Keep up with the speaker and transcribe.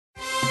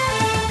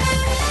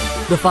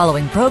The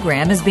following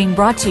program is being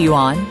brought to you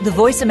on the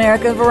Voice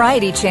America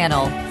Variety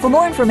Channel. For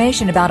more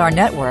information about our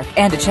network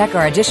and to check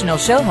our additional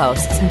show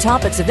hosts and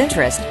topics of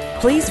interest,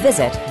 please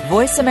visit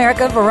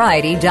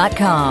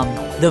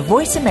voiceamericavariety.com. The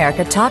Voice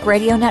America Talk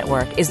Radio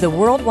Network is the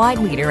worldwide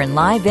leader in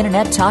live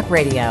Internet talk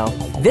radio.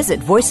 Visit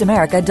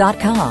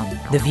voiceamerica.com.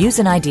 The views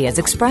and ideas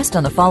expressed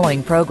on the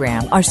following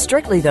program are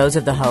strictly those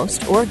of the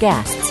host or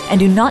guests and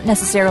do not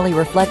necessarily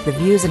reflect the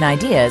views and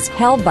ideas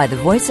held by the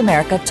Voice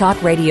America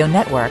Talk Radio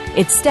Network,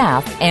 its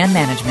staff, and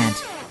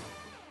management.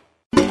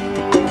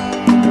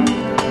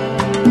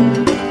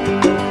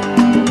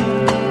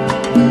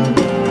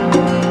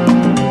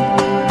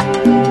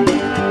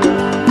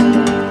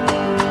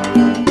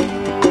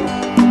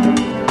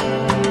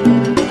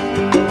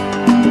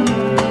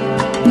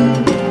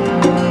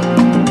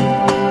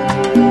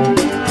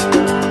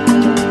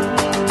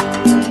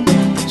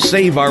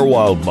 Save our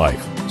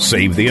wildlife,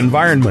 save the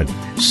environment,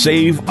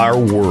 save our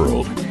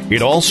world.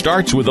 It all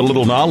starts with a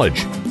little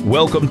knowledge.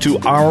 Welcome to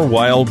Our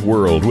Wild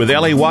World with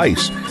Ellie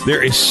Weiss.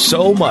 There is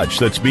so much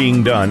that's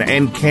being done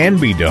and can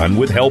be done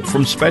with help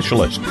from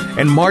specialists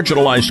and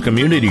marginalized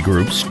community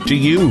groups to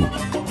you.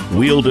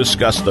 We'll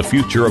discuss the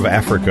future of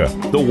Africa,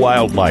 the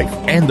wildlife,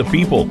 and the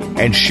people,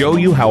 and show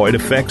you how it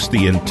affects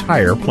the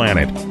entire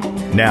planet.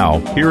 Now,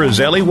 here is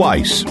Ellie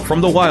Weiss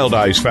from the Wild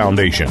Eyes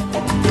Foundation.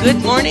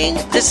 Good morning,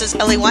 this is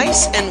Ellie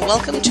Weiss, and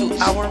welcome to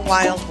Our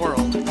Wild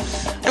World.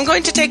 I'm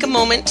going to take a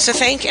moment to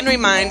thank and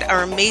remind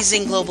our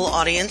amazing global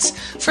audience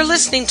for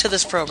listening to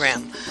this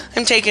program.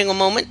 I'm taking a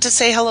moment to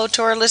say hello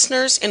to our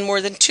listeners in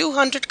more than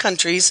 200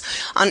 countries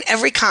on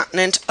every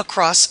continent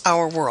across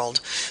our world,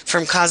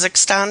 from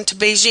Kazakhstan to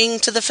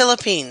Beijing to the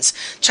Philippines,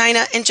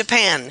 China and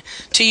Japan,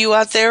 to you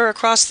out there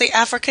across the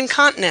African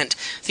continent,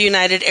 the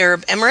United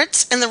Arab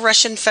Emirates and the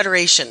Russian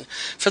Federation,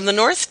 from the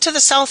north to the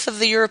south of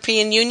the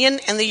European Union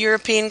and the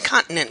European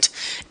continent.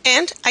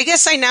 And I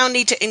guess I now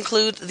need to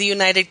include the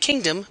United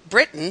Kingdom,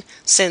 Britain,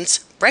 since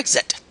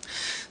Brexit.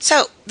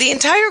 So, the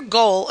entire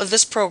goal of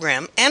this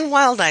program and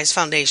Wild Eyes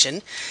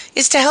Foundation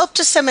is to help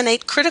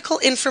disseminate critical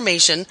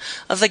information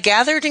of the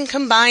gathered and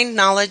combined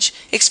knowledge,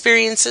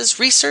 experiences,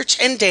 research,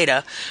 and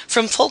data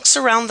from folks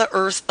around the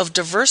earth of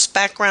diverse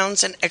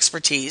backgrounds and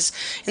expertise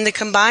in the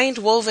combined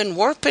woven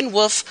warp and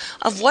woof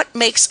of what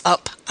makes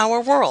up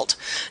our world,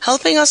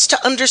 helping us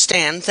to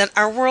understand that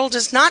our world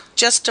is not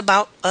just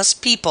about us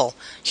people,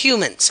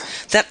 humans,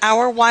 that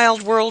our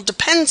wild world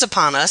depends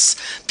upon us,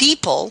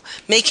 people,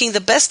 making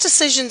the best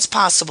decisions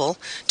possible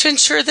to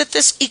ensure that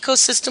this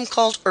ecosystem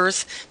called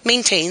Earth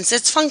maintains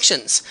its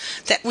functions.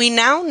 That we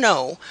now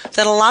know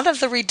that a lot of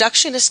the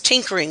reductionist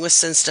tinkering with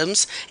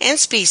systems and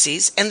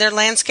species and their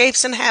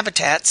landscapes and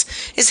habitats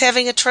is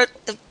having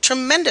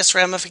tremendous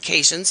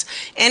ramifications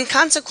and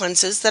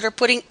consequences that are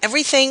putting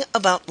everything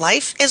about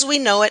life as we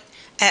know it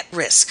at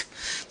risk.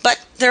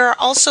 But there are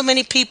also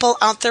many people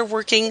out there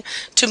working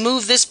to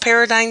move this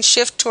paradigm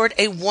shift toward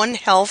a one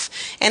health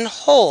and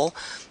whole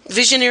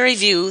visionary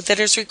view that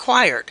is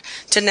required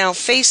to now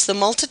face the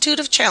multitude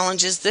of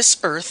challenges this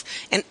earth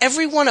and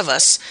every one of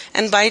us,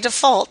 and by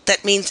default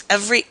that means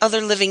every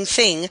other living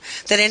thing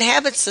that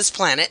inhabits this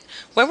planet,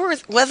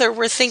 whether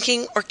we're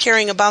thinking or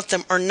caring about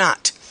them or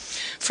not.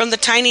 From the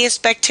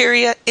tiniest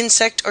bacteria,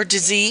 insect, or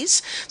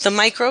disease, the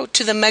micro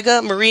to the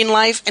mega marine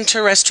life and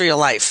terrestrial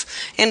life.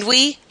 And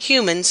we,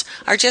 humans,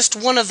 are just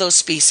one of those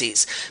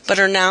species, but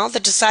are now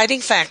the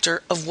deciding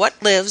factor of what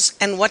lives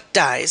and what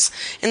dies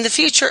in the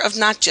future of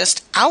not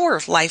just our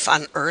life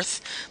on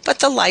Earth, but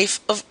the life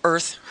of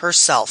Earth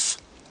herself.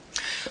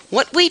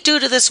 What we do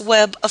to this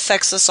web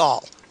affects us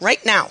all,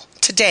 right now,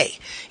 today,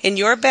 in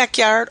your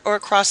backyard or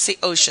across the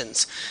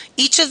oceans.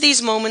 Each of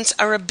these moments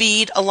are a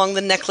bead along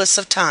the necklace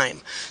of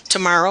time.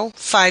 Tomorrow,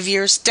 5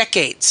 years,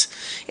 decades.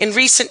 In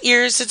recent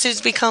years, it has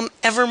become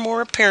ever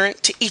more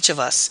apparent to each of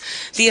us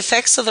the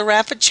effects of the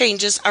rapid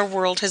changes our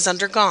world has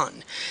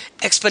undergone.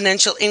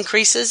 Exponential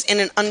increases in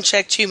an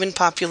unchecked human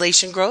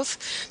population growth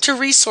to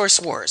resource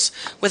wars.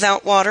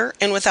 Without water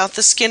and without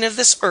the skin of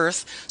this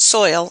earth,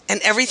 soil, and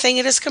everything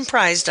it is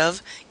comprised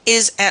of,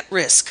 is at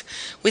risk.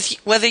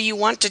 Whether you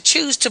want to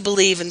choose to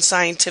believe in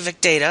scientific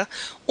data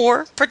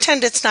or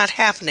pretend it's not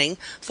happening,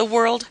 the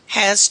world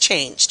has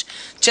changed.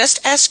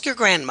 Just ask your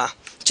grandma.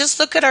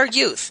 Just look at our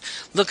youth.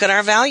 Look at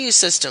our value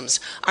systems,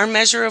 our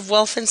measure of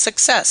wealth and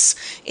success.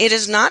 It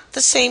is not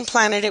the same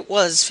planet it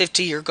was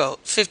 50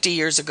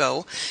 years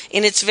ago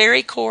in its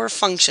very core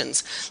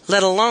functions,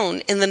 let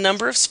alone in the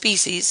number of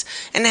species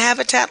and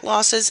habitat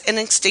losses and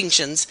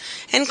extinctions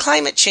and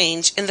climate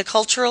change in the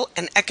cultural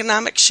and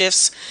economic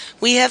shifts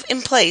we have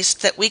in place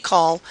that we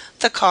call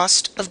the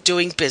cost of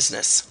doing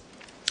business.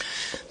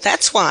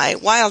 That's why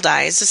Wild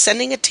Eyes is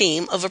sending a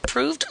team of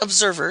approved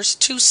observers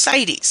to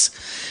CITES.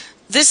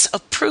 This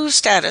approved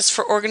status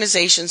for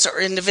organizations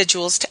or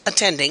individuals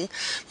attending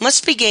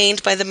must be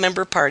gained by the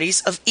member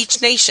parties of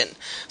each nation.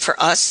 For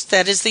us,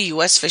 that is the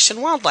U.S. Fish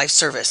and Wildlife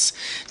Service.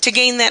 To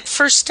gain that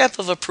first step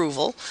of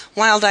approval,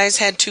 Wild Eyes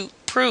had to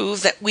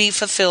prove that we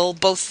fulfill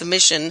both the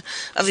mission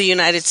of the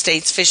United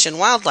States Fish and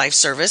Wildlife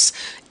Service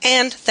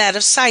and that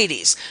of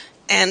CITES,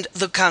 and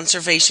the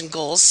conservation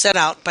goals set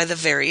out by the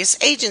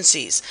various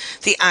agencies,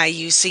 the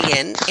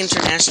IUCN,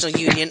 International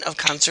Union of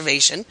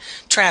Conservation,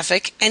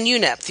 Traffic, and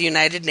UNEP, the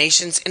United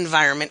Nations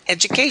Environment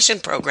Education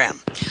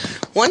Program.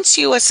 Once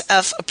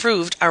USF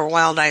approved our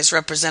WildiZe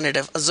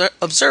representative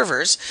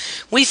observers,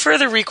 we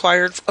further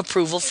required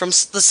approval from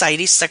the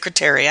CITES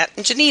Secretariat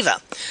in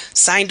Geneva,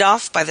 signed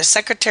off by the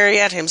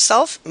Secretariat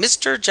himself,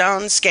 Mr.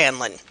 John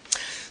Scanlon.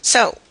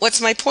 So,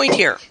 what's my point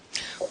here?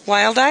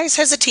 WildiZe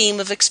has a team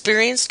of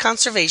experienced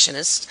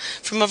conservationists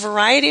from a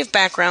variety of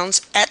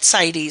backgrounds at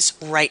CITES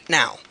right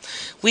now.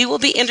 We will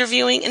be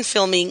interviewing and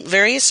filming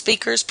various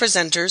speakers,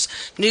 presenters,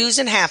 news,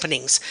 and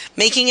happenings,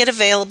 making it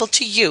available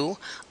to you,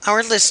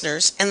 our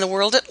listeners, and the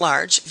world at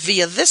large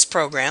via this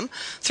program,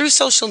 through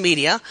social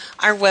media,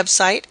 our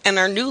website, and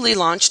our newly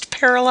launched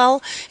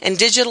parallel and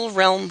digital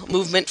realm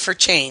movement for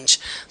change,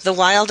 the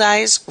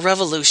WildiZe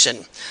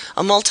Revolution,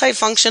 a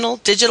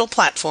multifunctional digital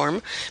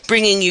platform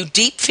bringing you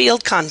deep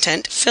field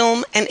content,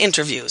 film, and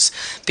interviews.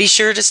 Be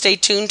sure to stay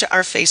tuned to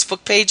our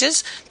Facebook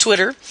pages,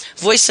 Twitter,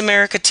 Voice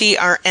America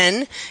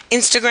TRN,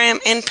 Instagram,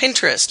 and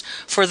Pinterest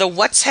for the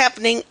What's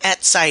Happening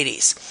at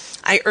CITES.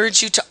 I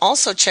urge you to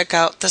also check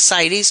out the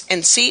CITES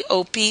and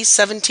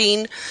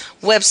COP17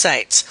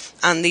 websites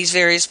on these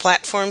various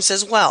platforms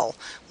as well.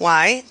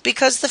 Why?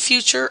 Because the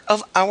future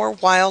of our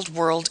wild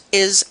world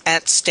is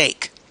at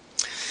stake.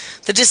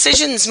 The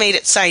decisions made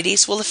at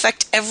CITES will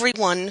affect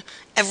everyone,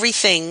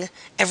 everything,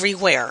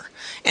 everywhere,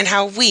 and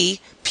how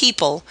we,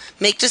 people,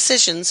 make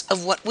decisions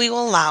of what we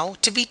will allow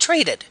to be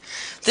traded.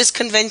 This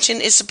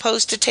convention is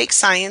supposed to take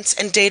science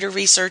and data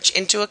research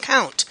into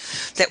account,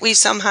 that we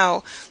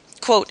somehow,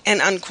 quote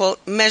and unquote,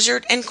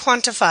 measured and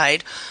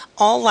quantified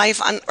all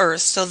life on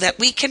Earth so that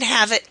we can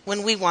have it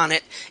when we want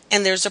it,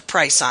 and there's a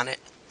price on it.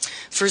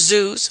 For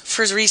zoos,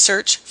 for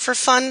research, for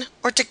fun,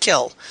 or to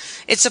kill.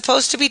 It's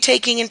supposed to be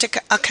taking into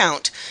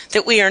account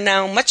that we are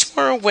now much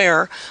more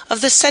aware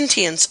of the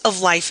sentience of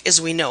life as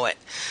we know it,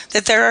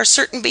 that there are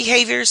certain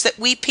behaviors that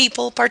we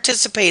people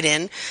participate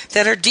in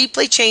that are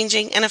deeply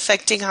changing and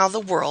affecting how the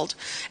world,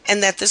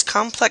 and that this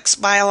complex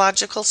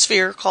biological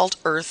sphere called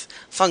Earth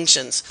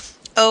functions.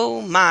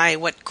 Oh my,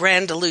 what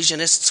grand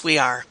illusionists we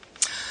are.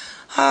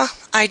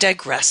 I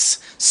digress.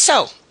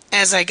 So,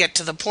 as I get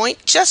to the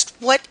point, just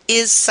what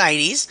is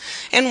CITES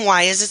and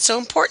why is it so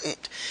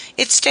important?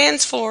 It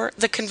stands for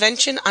the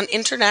Convention on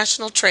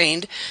International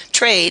Trade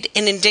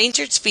in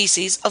Endangered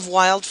Species of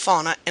Wild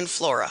Fauna and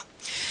Flora.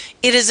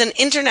 It is an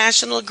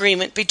international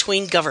agreement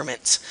between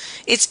governments.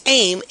 Its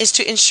aim is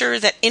to ensure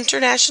that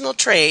international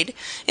trade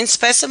in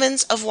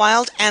specimens of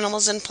wild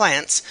animals and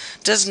plants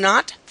does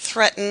not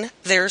threaten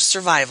their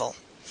survival.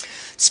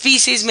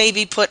 Species may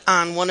be put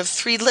on one of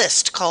three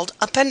lists called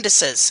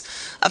appendices.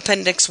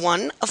 Appendix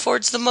 1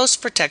 affords the most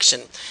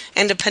protection,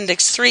 and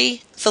Appendix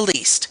 3 the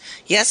least.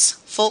 Yes,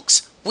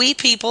 folks, we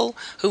people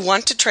who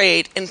want to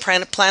trade in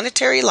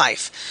planetary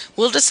life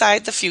will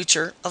decide the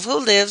future of who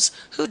lives,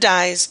 who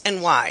dies,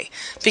 and why,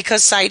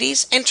 because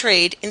CITES and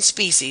trade in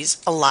species,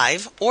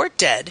 alive or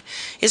dead,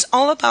 is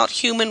all about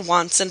human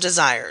wants and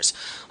desires,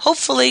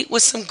 hopefully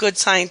with some good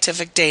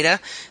scientific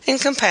data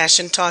and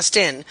compassion tossed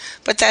in,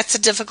 but that's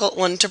a difficult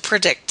one to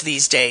predict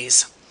these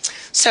days.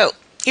 So,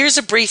 here's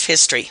a brief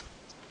history.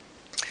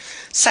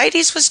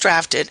 CITES was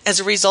drafted as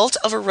a result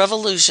of a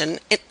resolution.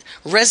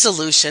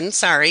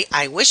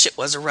 I wish it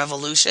was a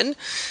revolution.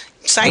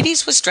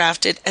 CITES was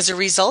drafted as a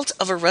result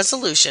of a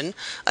resolution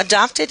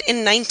adopted in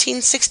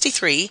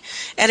 1963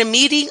 at a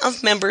meeting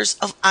of members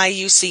of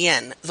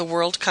IUCN, the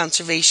World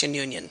Conservation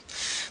Union.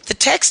 The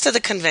text of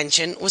the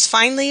convention was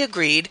finally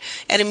agreed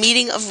at a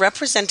meeting of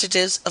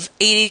representatives of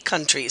 80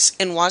 countries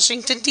in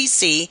Washington,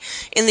 D.C.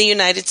 in the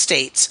United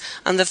States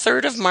on the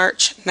 3rd of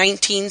March,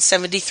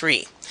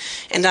 1973.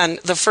 And on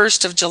the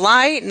 1st of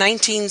July,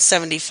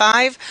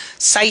 1975,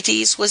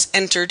 CITES was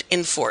entered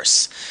in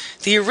force.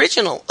 The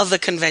original of the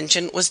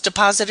convention was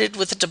deposited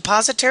with the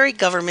depositary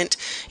government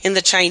in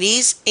the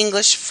Chinese,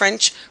 English,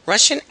 French,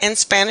 Russian, and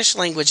Spanish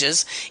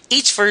languages,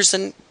 each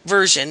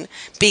version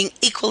being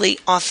equally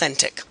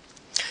authentic.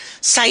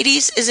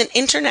 CITES is an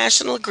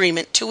international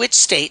agreement to which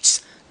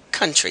states,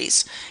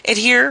 countries,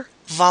 adhere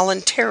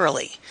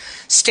voluntarily.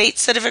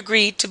 States that have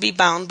agreed to be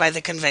bound by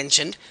the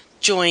convention,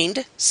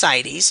 joined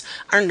CITES,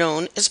 are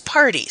known as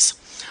parties.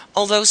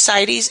 Although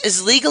CITES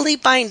is legally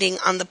binding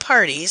on the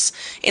parties,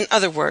 in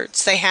other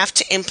words, they have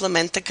to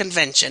implement the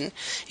convention,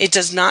 it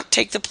does not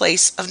take the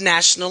place of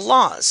national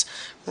laws.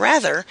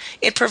 Rather,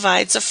 it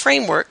provides a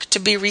framework to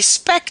be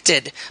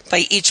respected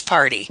by each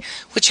party,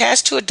 which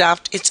has to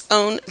adopt its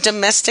own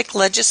domestic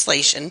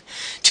legislation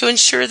to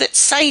ensure that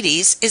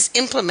CITES is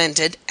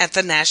implemented at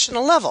the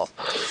national level.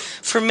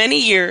 For many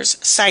years,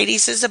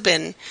 CITES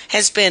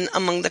has been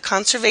among the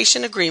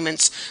conservation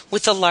agreements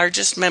with the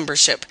largest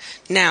membership,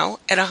 now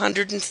at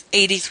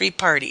 183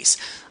 parties.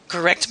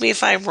 Correct me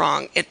if I'm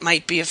wrong, it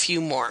might be a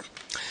few more.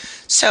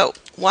 So,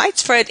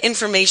 widespread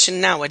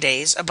information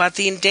nowadays about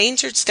the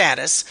endangered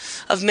status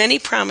of many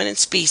prominent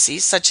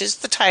species, such as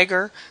the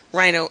tiger,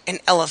 rhino,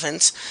 and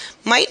elephants,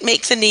 might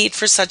make the need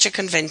for such a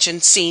convention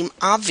seem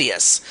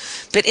obvious.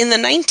 But in the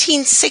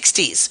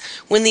 1960s,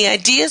 when the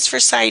ideas for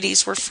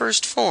CITES were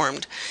first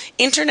formed,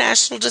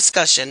 international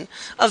discussion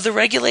of the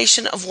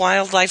regulation of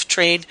wildlife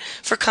trade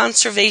for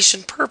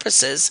conservation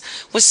purposes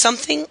was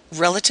something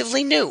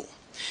relatively new.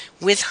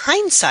 With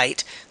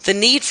hindsight, the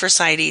need for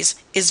CITES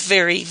is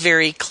very,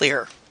 very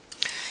clear.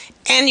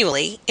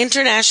 Annually,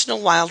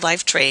 international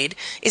wildlife trade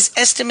is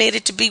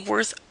estimated to be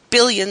worth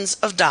billions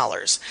of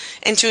dollars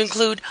and to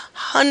include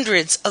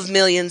hundreds of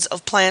millions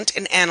of plant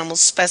and animal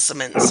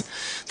specimens.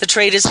 The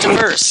trade is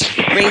diverse,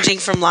 ranging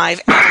from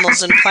live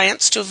animals and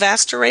plants to a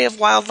vast array of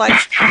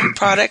wildlife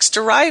products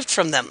derived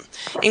from them,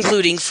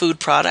 including food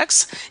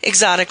products,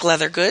 exotic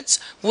leather goods,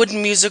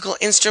 wooden musical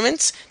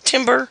instruments,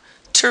 timber,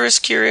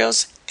 tourist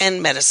curios,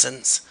 and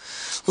medicines.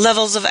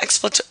 Levels of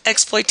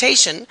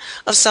exploitation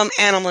of some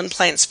animal and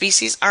plant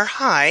species are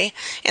high,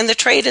 and the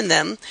trade in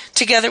them,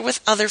 together with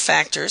other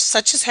factors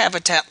such as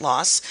habitat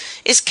loss,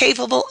 is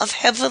capable of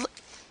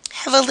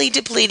heavily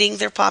depleting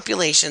their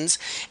populations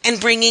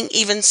and bringing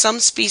even some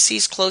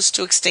species close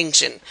to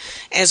extinction.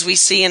 As we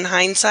see in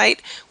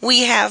hindsight,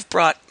 we have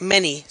brought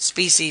many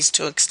species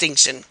to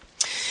extinction.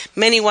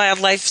 Many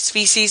wildlife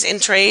species in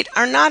trade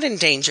are not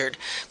endangered,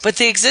 but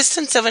the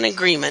existence of an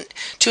agreement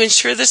to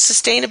ensure the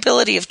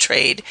sustainability of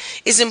trade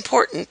is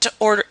important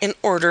in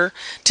order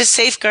to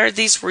safeguard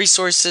these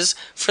resources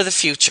for the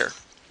future.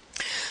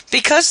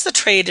 Because the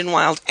trade in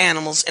wild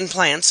animals and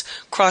plants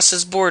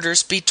crosses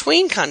borders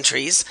between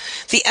countries,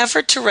 the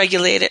effort to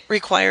regulate it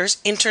requires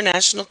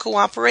international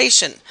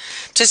cooperation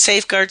to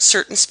safeguard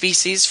certain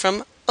species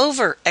from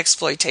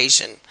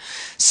over-exploitation.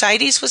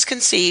 CITES was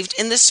conceived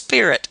in the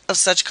spirit of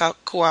such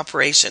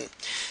cooperation.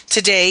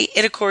 Today,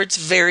 it accords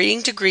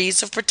varying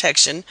degrees of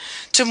protection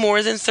to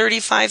more than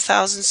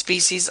 35,000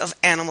 species of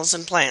animals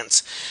and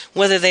plants,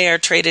 whether they are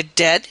traded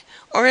dead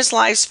or as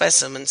live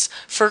specimens,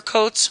 fur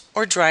coats,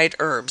 or dried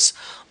herbs.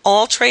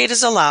 All trade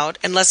is allowed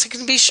unless it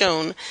can be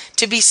shown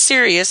to be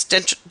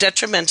seriously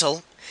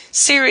detrimental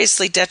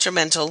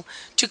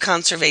to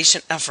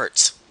conservation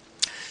efforts.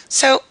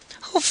 So,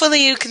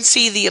 hopefully you can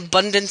see the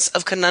abundance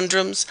of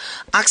conundrums,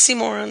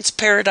 oxymorons,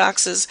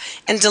 paradoxes,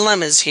 and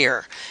dilemmas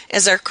here,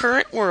 as our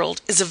current world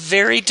is a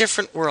very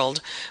different world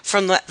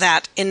from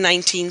that in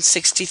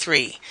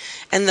 1963,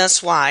 and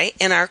thus why,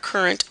 in our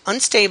current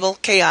unstable,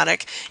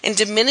 chaotic, and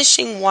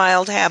diminishing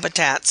wild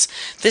habitats,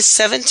 this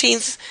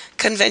 17th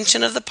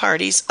Convention of the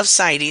Parties of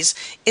CITES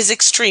is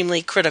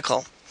extremely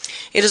critical.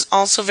 It is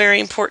also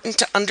very important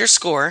to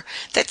underscore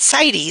that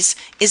CITES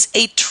is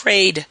a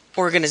trade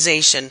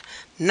organization,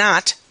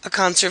 not a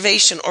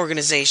conservation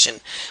organization,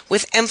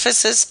 with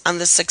emphasis on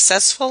the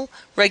successful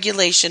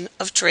regulation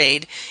of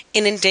trade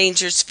in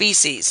endangered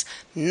species,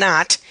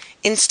 not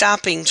in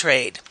stopping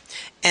trade.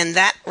 And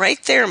that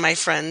right there, my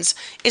friends,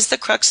 is the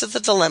crux of the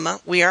dilemma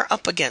we are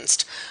up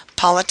against.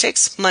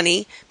 Politics,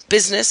 money,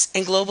 business,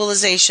 and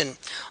globalization,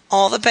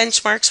 all the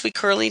benchmarks we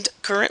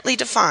currently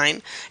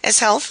define as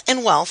health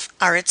and wealth,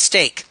 are at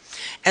stake,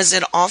 as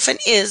it often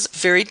is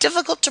very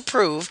difficult to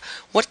prove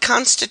what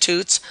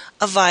constitutes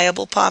a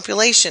viable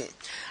population.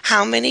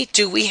 How many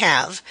do we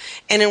have,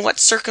 and in what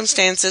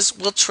circumstances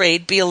will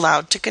trade be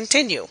allowed to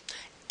continue,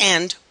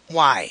 and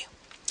why?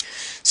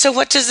 So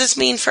what does this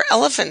mean for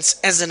elephants,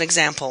 as an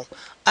example?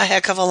 A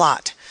heck of a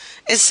lot.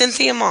 As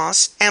Cynthia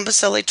Moss,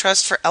 Amboseli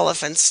Trust for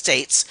Elephants,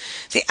 states,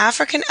 the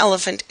African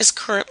elephant is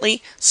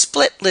currently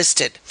split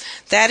listed.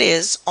 That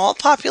is, all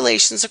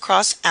populations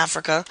across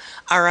Africa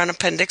are on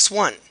Appendix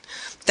 1.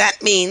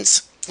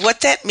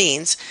 What that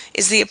means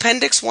is the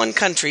Appendix 1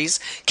 countries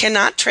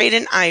cannot trade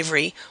in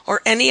ivory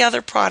or any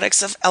other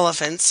products of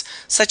elephants,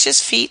 such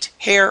as feet,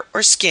 hair,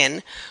 or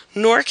skin,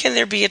 nor can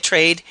there be a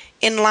trade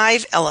in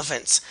live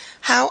elephants.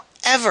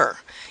 However,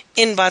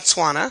 in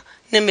Botswana,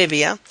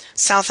 Namibia,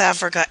 South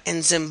Africa,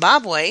 and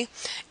Zimbabwe,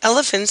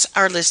 elephants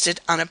are listed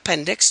on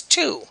Appendix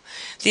 2.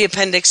 The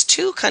Appendix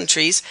 2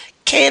 countries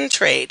can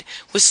trade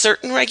with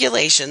certain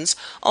regulations,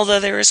 although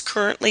there is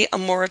currently a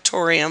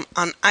moratorium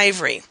on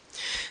ivory.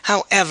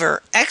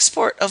 However,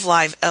 export of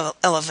live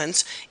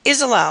elephants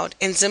is allowed,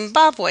 and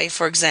Zimbabwe,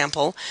 for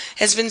example,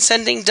 has been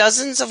sending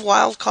dozens of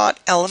wild-caught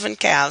elephant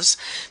calves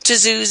to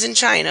zoos in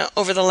China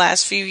over the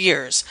last few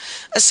years,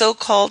 a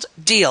so-called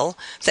deal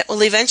that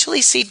will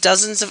eventually see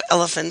dozens of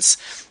elephant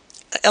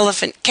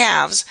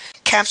calves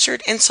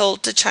captured and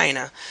sold to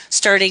China,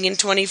 starting in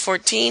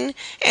 2014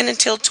 and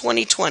until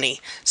 2020,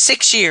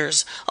 6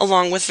 years,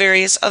 along with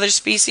various other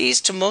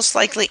species to most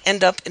likely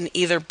end up in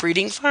either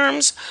breeding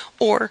farms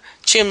or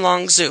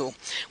Chimlong Zoo,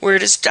 where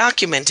it is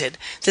documented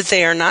that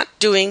they are not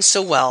doing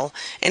so well,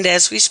 and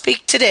as we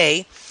speak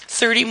today,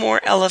 30 more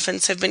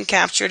elephants have been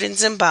captured in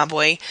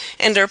Zimbabwe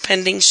and are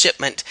pending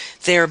shipment.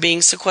 They are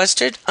being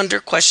sequestered under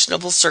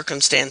questionable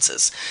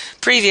circumstances.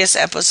 Previous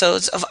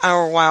episodes of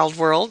Our Wild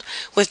World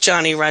with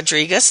Johnny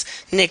Rodriguez,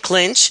 Nick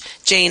Lynch,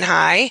 Jane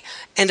High,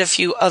 and a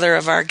few other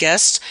of our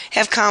guests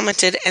have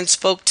commented and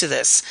spoke to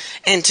this.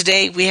 And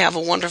today we have a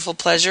wonderful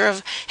pleasure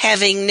of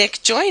having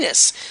Nick join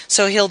us.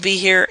 So he'll be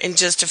here in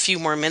just a few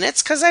more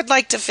minutes because I'd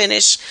like to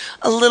finish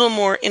a little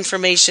more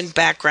information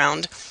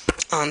background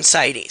on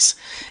CITES.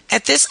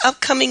 At this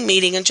upcoming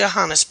meeting in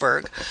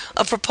Johannesburg,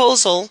 a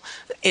proposal,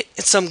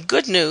 some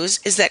good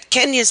news, is that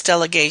Kenya's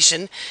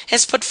delegation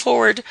has put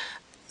forward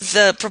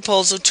the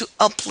proposal to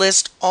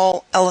uplist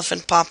all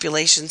elephant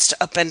populations to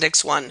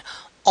Appendix 1.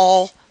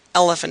 All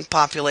elephant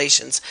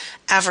populations.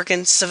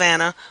 African,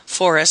 savanna,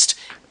 forest,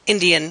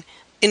 Indian,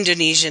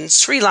 Indonesian,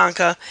 Sri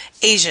Lanka,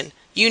 Asian,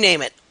 you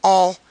name it.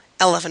 All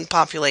elephant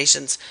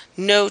populations.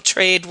 No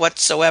trade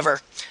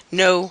whatsoever.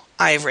 No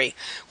ivory.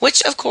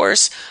 Which, of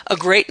course, a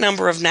great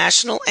number of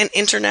national and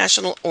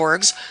international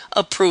orgs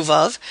approve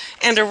of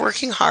and are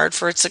working hard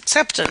for its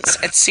acceptance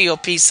at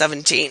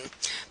COP17.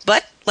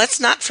 But let's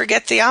not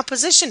forget the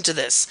opposition to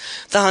this,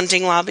 the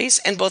hunting lobbies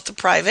and both the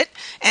private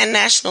and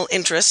national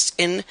interests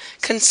in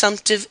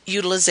consumptive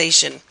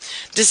utilization,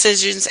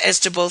 decisions as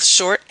to both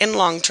short and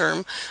long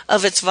term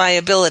of its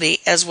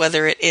viability as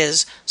whether it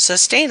is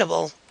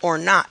sustainable or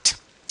not.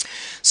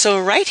 So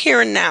right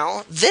here and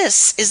now,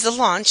 this is the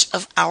launch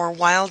of our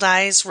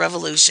WildiZe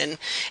Revolution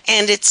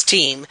and its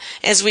team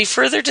as we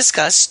further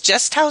discuss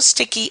just how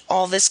sticky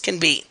all this can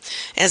be.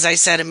 As I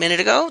said a minute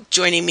ago,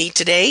 joining me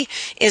today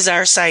is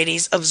our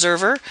CITES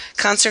observer,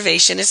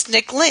 conservationist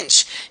Nick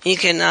Lynch. You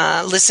can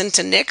listen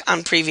to Nick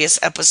on previous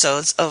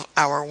episodes of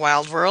Our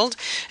Wild World,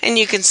 and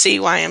you can see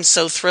why I'm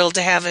so thrilled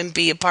to have him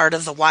be a part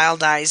of the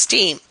WildiZe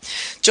team.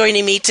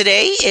 Joining me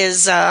today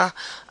is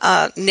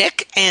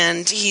Nick,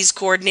 and he's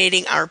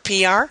coordinating our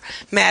PR,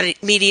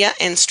 media,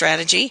 and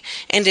strategy,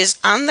 and is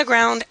on the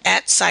ground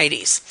at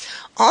CITES.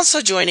 Also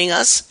joining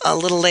us a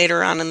little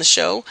later on in the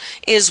show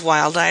is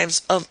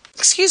WildiZe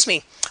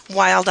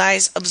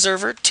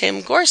Observer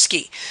Tim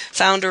Gorski,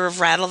 founder of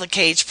Rattle the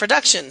Cage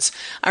Productions.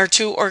 Our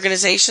two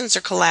organizations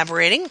are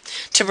collaborating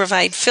to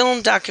provide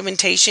film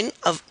documentation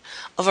of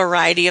a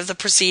variety of the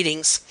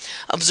proceedings.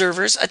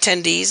 Observers,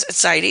 attendees at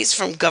CITES,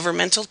 from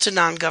governmental to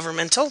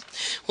non-governmental,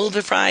 will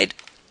provide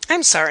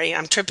I'm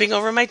tripping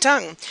over my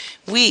tongue.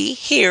 We,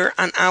 here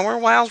on Our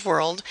Wild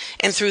World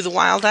and through the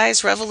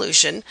WildiZe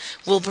Revolution,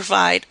 will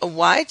provide a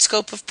wide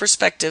scope of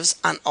perspectives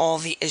on all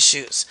the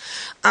issues.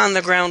 On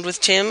the ground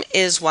with Tim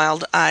is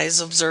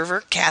WildiZe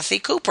Observer Kathy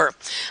Cooper,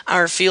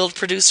 our field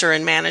producer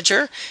and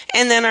manager,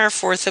 and then our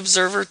fourth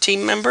observer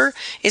team member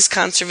is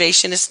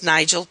conservationist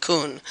Nigel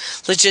Kuhn,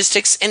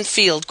 logistics and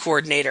field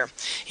coordinator.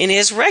 In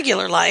his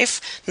regular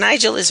life,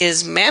 Nigel is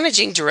his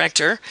managing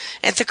director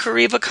at the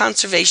Kariba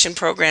Conservation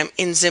Program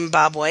in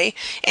Zimbabwe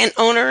and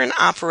owner and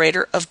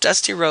operator of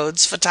Dusty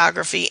Roads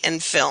Photography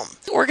and Film.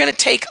 We're going to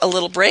take a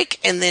little break,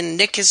 and then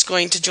Nick is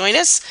going to join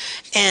us,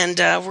 and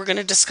we're going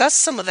to discuss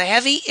some of the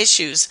heavy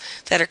issues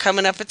that are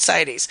coming up at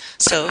CITES.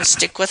 So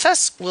stick with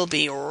us. We'll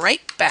be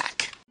right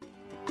back.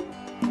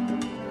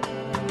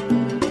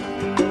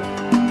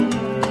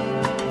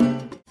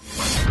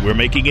 We're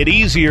making it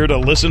easier to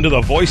listen to the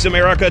Voice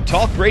America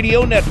Talk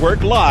Radio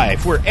Network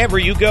live wherever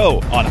you go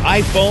on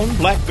iPhone,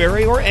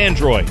 BlackBerry, or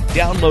Android.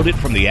 Download it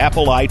from the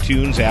Apple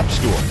iTunes App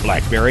Store,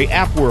 BlackBerry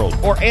App World,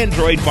 or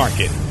Android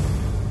Market.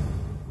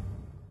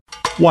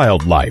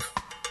 Wildlife.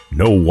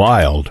 No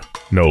wild,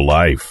 no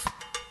life.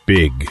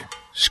 Big,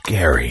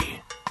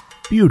 scary,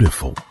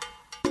 beautiful.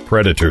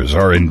 Predators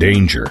are in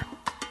danger.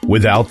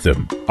 Without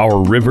them,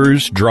 our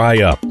rivers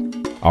dry up.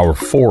 Our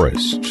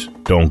forests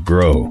don't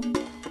grow.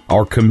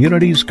 Our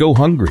communities go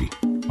hungry.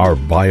 Our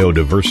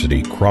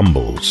biodiversity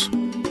crumbles.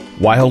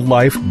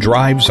 Wildlife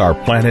drives our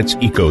planet's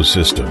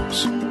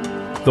ecosystems.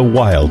 The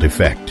wild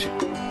effect.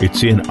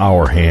 It's in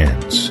our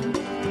hands.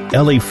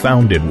 Ellie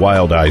founded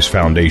WildiZe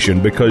Foundation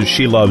because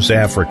she loves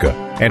Africa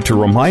and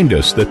to remind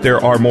us that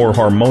there are more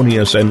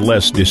harmonious and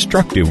less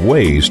destructive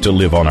ways to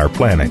live on our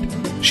planet.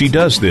 She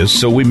does this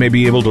so we may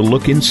be able to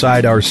look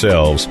inside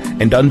ourselves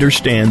and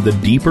understand the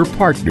deeper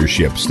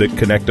partnerships that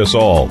connect us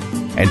all,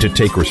 and to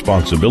take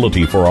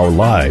responsibility for our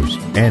lives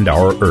and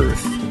our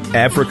Earth.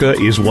 Africa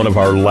is one of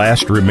our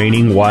last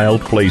remaining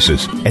wild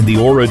places and the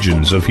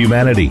origins of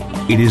humanity.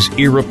 It is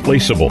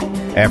irreplaceable.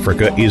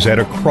 Africa is at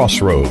a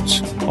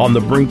crossroads, on the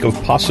brink of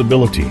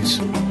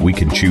possibilities. We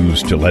can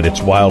choose to let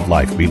its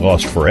wildlife be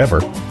lost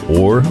forever,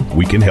 or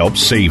we can help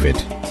save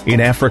it.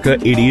 In Africa,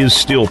 it is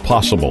still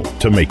possible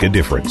to make a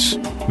difference.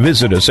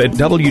 Visit us at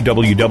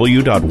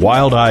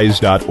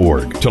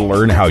www.wildize.org to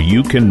learn how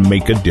you can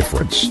make a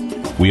difference.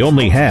 We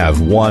only have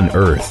one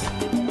Earth.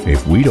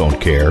 If we don't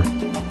care,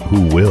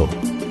 who will?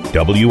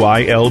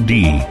 WildiZe.org.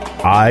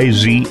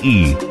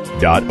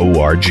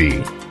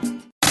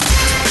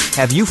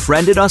 Have you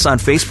friended us on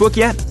Facebook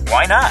yet?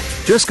 Why not?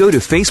 Just go to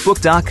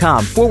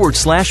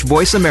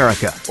facebook.com/Voice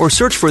America or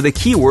search for the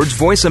keywords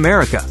Voice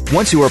America.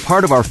 Once you are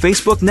part of our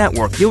Facebook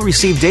network, you'll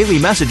receive daily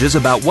messages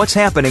about what's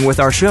happening with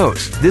our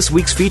shows, this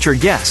week's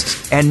featured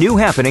guests, and new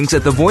happenings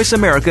at the Voice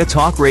America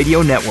Talk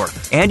Radio Network.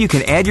 And you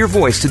can add your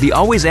voice to the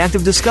always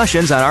active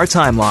discussions on our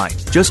timeline.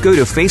 Just go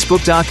to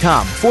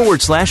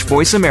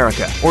facebook.com/Voice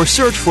America or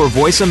search for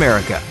Voice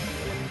America.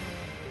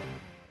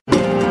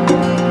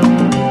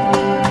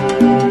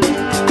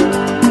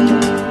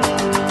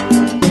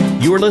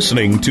 You're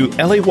listening to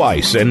Ellie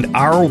Weiss and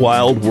Our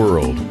Wild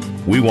World.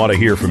 We want to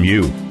hear from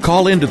you.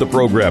 Call into the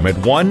program at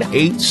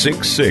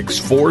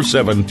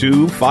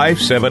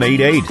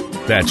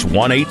 1-866-472-5788. That's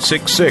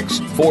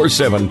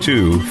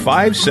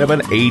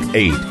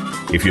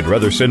 1-866-472-5788. If you'd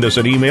rather send us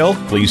an email,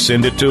 please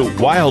send it to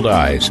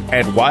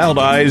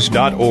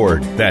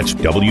wildize@wildize.org. That's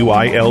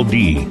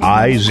WILDIZE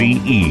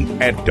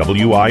at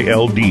WILDIZE.org.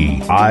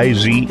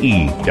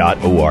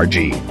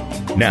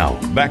 Now,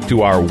 back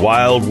to our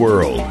wild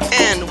world.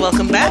 And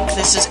welcome back.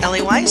 This is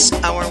Ellie Weiss,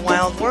 Our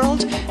Wild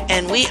World,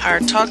 and we are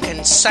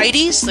talking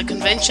CITES, the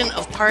Convention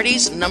of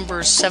Parties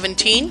number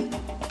 17,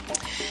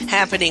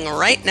 happening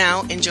right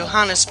now in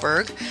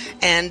Johannesburg.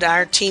 And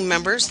our team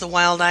members, the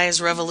Wild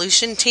Eyes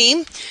Revolution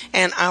team,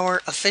 and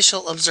our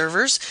official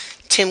observers,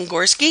 Tim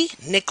Gorski,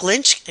 Nick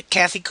Lynch,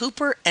 Kathy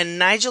Cooper, and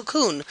Nigel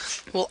Kuhn,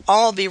 will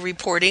all be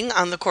reporting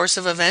on the course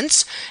of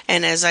events.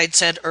 And as I'd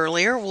said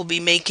earlier, we'll be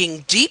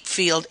making deep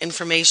field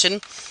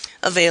information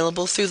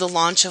available through the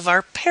launch of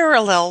our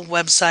parallel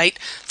website,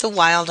 the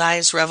Wild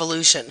Eyes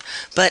Revolution.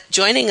 But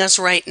joining us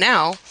right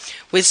now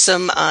with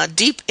some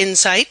deep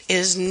insight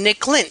is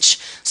Nick Lynch.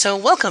 So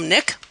welcome,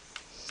 Nick.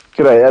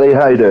 G'day, Ellie.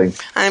 How are you doing?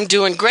 I'm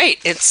doing great.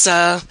 It's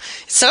so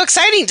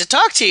exciting to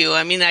talk to you.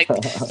 I mean,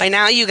 by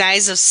now you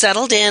guys have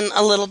settled in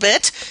a little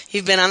bit.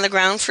 You've been on the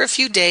ground for a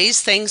few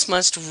days. Things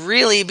must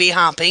really be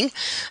hopping,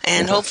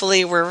 and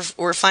hopefully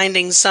we're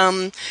finding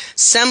some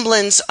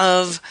semblance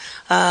of.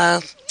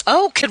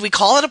 Could we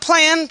call it a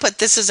plan? But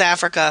this is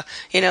Africa,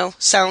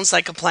 sounds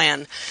like a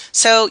plan.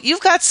 So you've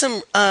got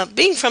some,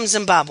 being from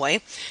Zimbabwe,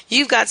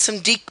 you've got some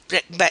deep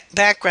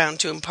background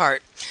to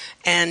impart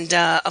and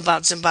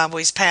about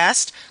Zimbabwe's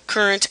past,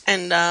 current,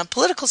 and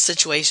political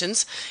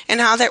situations, and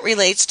how that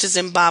relates to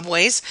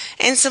Zimbabwe's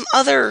and some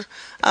other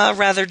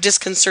rather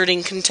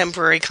disconcerting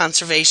contemporary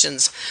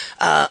conservation's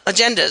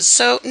agendas.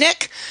 So,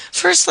 Nick,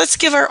 first let's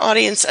give our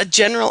audience a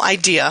general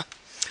idea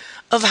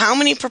of how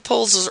many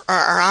proposals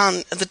are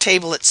on the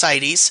table at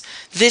CITES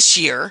this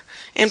year,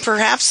 and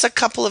perhaps a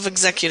couple of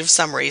executive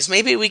summaries.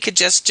 Maybe we could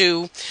just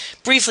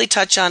briefly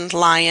touch on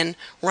lion,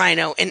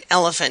 rhino, and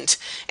elephant.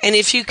 And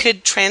if you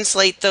could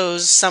translate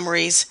those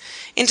summaries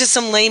into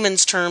some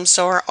layman's terms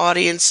so our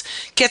audience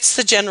gets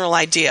the general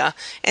idea.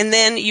 And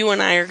then you and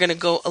I are going to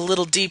go a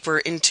little deeper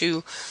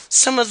into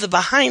some of the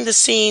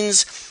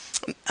behind-the-scenes,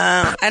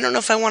 I don't know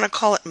if I want to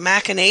call it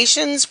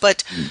machinations,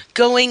 but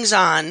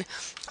goings-on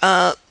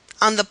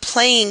the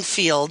playing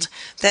field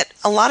that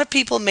a lot of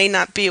people may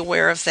not be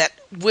aware of that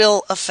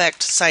will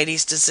affect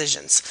CITES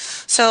decisions.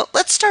 So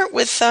let's start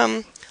with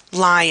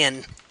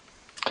lion.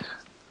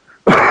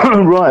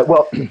 Right.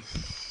 Well,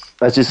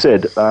 as you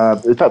said,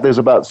 in fact, there's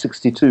about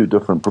 62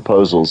 different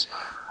proposals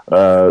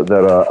that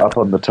are up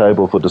on the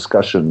table for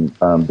discussion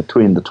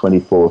between the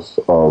 24th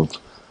of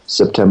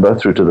September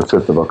through to the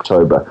 5th of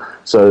October.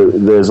 So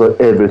there's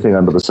everything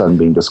under the sun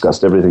being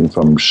discussed, everything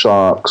from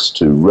sharks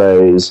to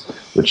rays,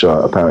 which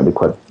are apparently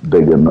quite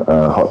big and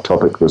hot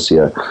topic this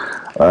year,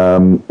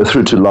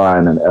 through to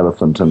lion and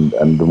elephant and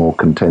the more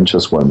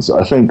contentious ones.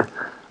 I think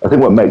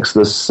what makes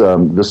this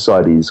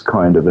CITES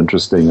kind of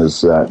interesting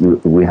is that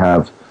we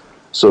have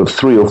sort of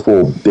 3 or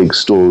 4 big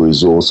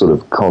stories all sort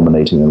of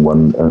culminating in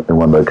one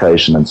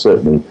location, and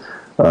certainly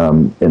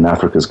in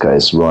Africa's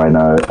case,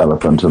 rhino,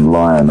 elephant, and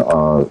lion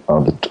are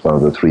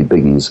the 3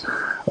 biggies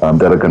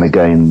that are going to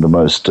gain the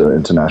most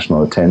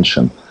international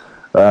attention.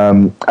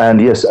 And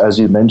yes, as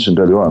you mentioned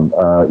earlier on,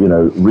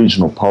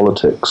 regional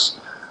politics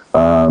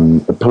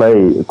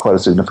play quite a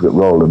significant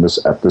role in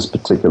this at this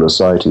particular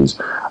CITES,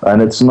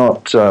 and it's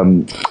not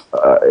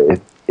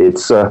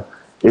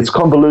it's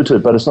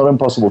convoluted, but it's not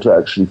impossible to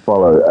actually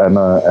follow.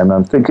 And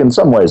I think in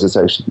some ways it's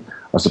actually,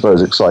 I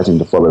suppose, exciting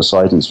to follow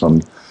CITES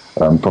from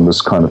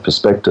this kind of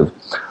perspective.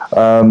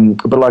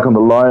 But like on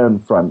the lion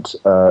front,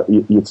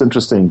 it's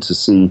interesting to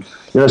see,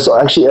 so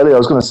actually, Ellie, I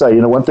was going to say,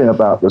 one thing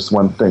about this,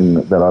 one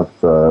thing that I've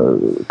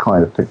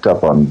kind of picked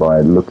up on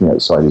by looking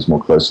at CITES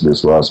more closely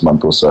this last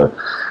month or so,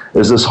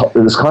 is this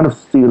kind of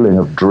feeling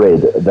of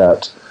dread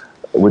that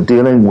we're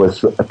dealing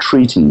with a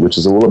treaty which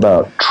is all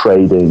about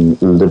trading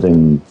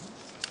living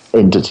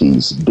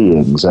entities,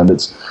 beings, and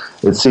it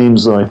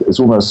seems like it's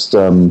almost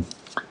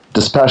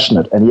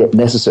dispassionate and yet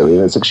necessary.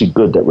 And it's actually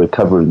good that we're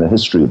covering the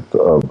history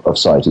of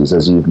CITES,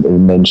 as you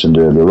mentioned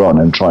earlier on,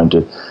 and trying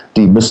to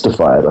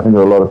demystify it. I think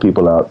there are a lot of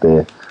people out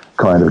there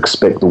kind of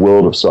expect the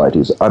world of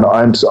CITES, and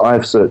I'm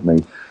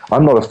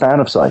not a fan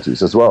of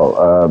CITES as well.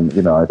 I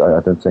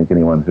don't think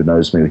anyone who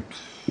knows me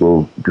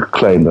will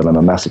claim that I'm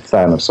a massive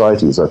fan of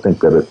CITES. I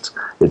think that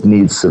it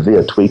needs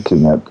severe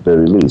tweaking at the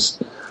very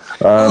least.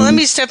 Well, let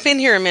me step in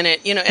here a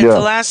minute. At the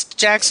last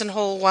Jackson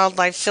Hole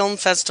Wildlife Film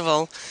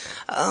Festival,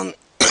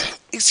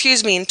 in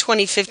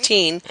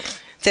 2015,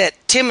 that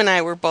Tim and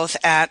I were both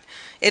at,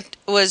 it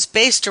was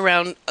based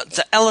around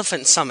the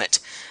Elephant Summit.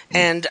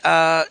 And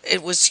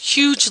it was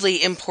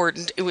hugely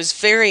important. It was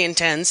very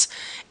intense.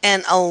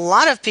 And a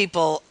lot of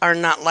people are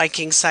not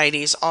liking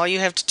CITES. All you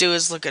have to do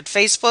is look at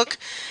Facebook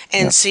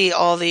and see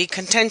all the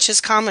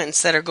contentious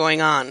comments that are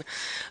going on.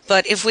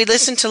 But if we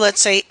listen to,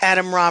 let's say,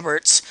 Adam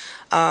Roberts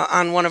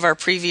on one of our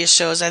previous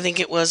shows, I think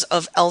it was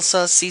of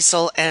Elsa,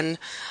 Cecil, and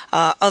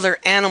other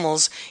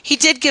animals, he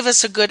did give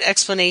us a good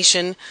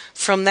explanation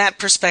from that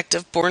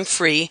perspective, born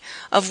free,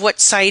 of what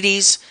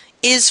CITES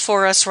is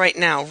for us right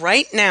now.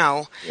 Right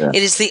now,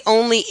 it is the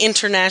only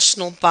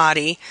international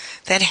body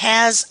that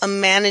has a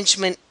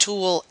management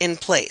tool in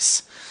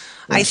place.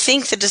 I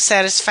think the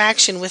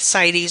dissatisfaction with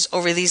CITES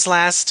over these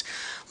last,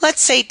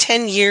 let's say,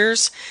 10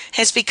 years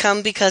has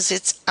become because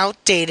it's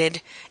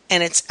outdated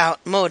and it's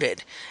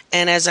outmoded.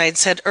 And as I had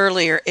said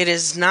earlier, it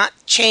has not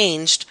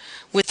changed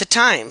with the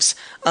times.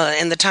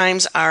 And the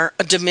times are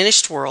a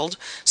diminished world.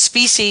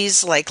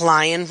 Species like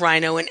lion,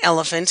 rhino, and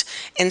elephant,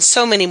 and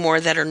so many more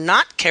that are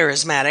not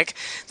charismatic,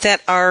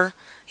 that are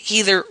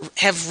either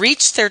have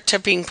reached their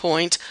tipping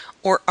point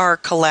or are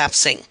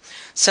collapsing.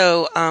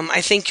 So I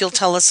think you'll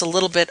tell us a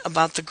little bit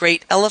about the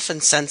Great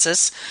Elephant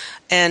Census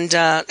and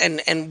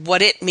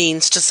what it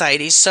means to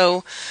CITES.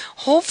 So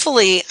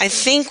hopefully, I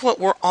think what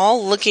we're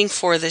all looking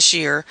for this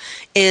year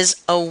is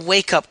a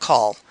wake-up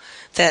call,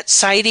 that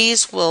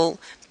CITES will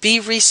be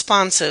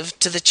responsive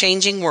to the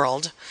changing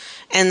world,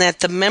 and that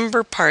the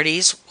member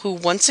parties, who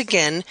once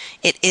again,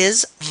 it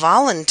is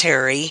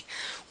voluntary,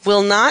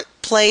 will not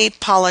play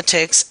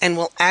politics and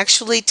will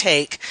actually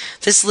take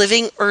this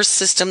living earth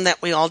system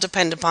that we all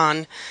depend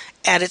upon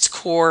at its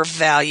core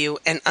value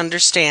and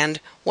understand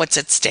what's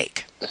at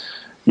stake.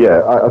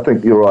 Yeah, I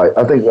think you're right.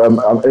 I think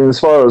as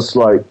far as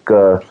like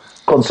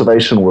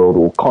conservation world,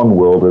 or con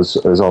world as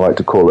I like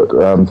to call it,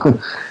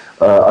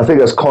 I think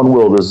as con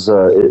world is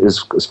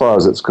as far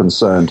as it's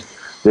concerned,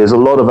 there's a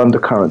lot of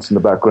undercurrents in the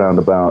background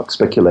about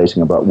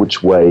speculating about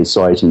which way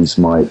CITES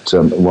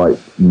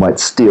might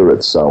steer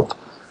itself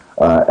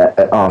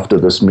after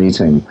this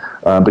meeting,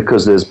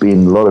 because there's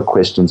been a lot of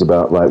questions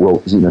about, like,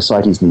 well,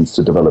 CITES needs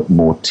to develop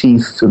more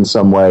teeth in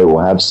some way,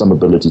 or have some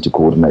ability to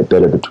coordinate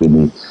better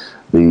between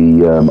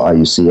the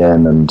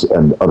IUCN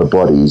and other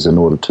bodies in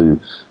order to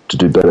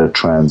do better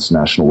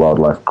transnational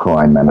wildlife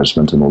crime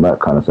management and all that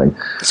kind of thing.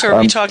 So are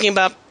we talking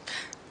about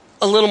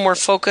a little more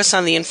focus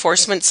on the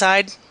enforcement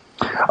side?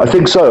 I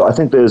think so. I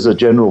think there's a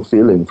general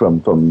feeling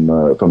from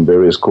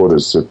various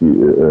quarters,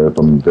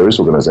 from various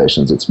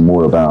organizations. It's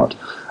more about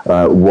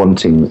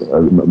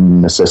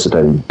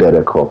necessitating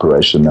better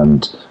cooperation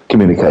and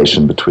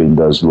communication between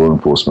those law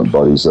enforcement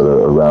bodies that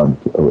are around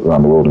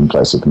the world in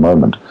place at the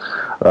moment.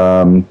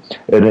 And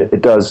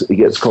it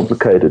gets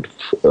complicated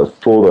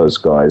for those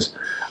guys.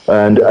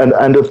 And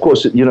of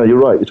course, you're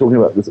right. You're talking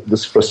about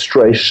this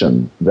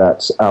frustration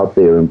that's out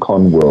there in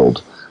con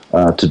world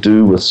to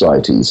do with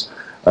CITES.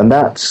 And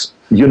that's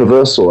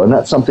universal, and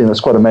that's something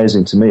that's quite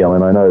amazing to me. I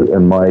mean, I know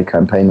in my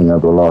campaigning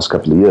over the last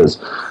couple of years,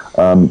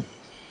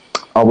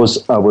 I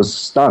was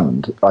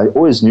stunned. I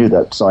always knew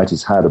that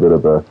CITES had a bit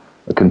of a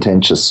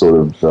contentious sort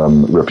of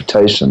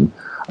reputation,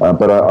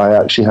 but I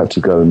actually had to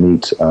go and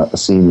meet a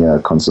senior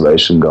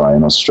conservation guy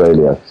in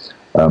Australia,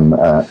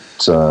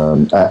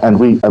 and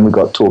we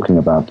got talking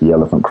about the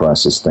elephant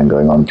crisis thing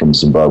going on from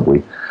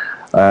Zimbabwe.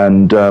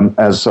 And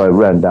as I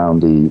ran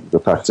down the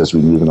facts as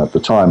we knew them at the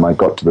time, I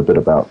got to the bit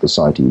about the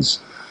CITES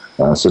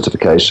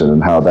certification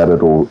and how that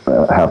had all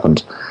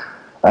happened.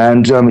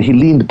 And he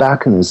leaned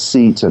back in his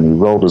seat and he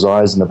rolled his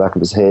eyes in the back of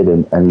his head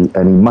and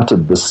he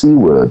muttered the C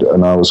word.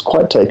 And I was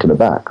quite taken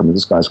aback. I mean,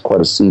 this guy's quite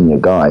a senior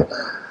guy.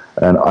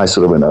 And I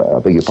sort of went, I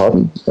beg your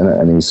pardon?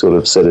 And he sort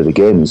of said it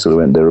again. He sort of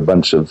went, there are a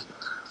bunch of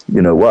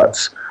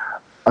you-know-whats.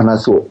 And I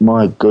thought,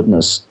 my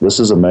goodness, this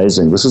is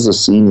amazing. This is a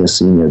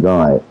senior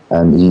guy,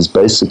 and he's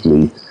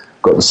basically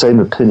got the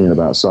same opinion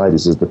about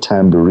CITES as the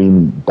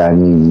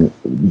tambourine-banging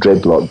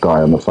dreadlock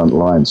guy on the front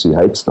line, so he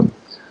hates them.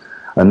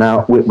 And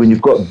now, when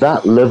you've got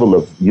that level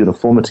of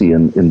uniformity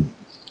in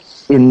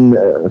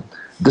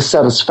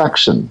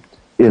dissatisfaction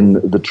in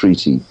the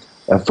treaty,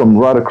 from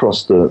right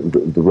across the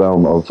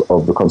realm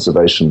of the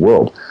conservation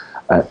world,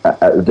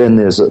 then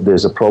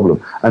there's a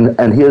problem.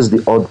 And here's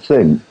the odd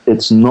thing.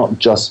 It's not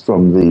just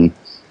from the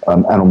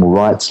Animal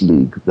Rights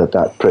League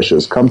that pressure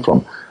has come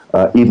from.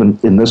 Even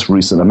in this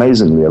recent,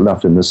 amazingly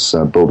enough, in this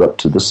build-up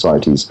to this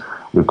CITES,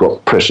 we've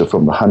got pressure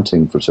from the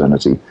hunting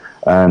fraternity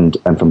and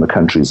from the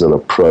countries that are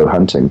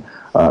pro-hunting,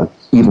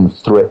 even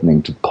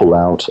threatening to pull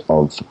out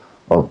of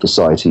the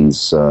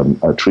CITES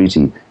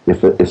treaty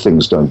if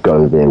things don't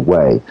go their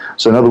way.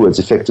 So in other words,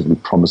 effectively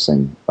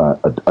promising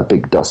a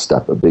big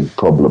dust-up, a big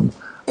problem.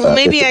 Well,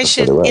 maybe I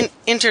should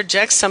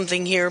interject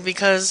something here,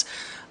 because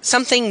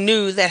something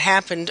new that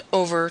happened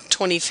over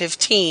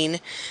 2015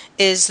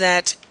 is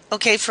that,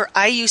 okay, for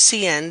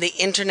IUCN, the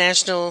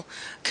International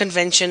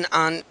Convention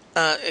on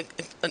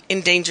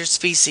Endangered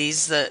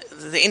Species,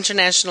 the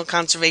International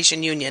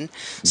Conservation Union,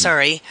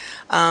 they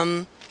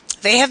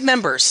have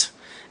members,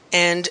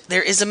 and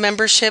there is a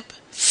membership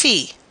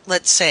fee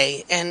let's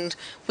say, and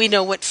we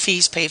know what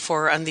fees pay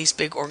for on these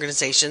big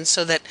organizations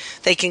so that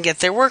they can get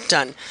their work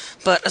done.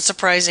 But a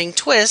surprising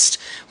twist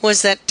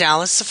was that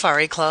Dallas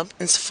Safari Club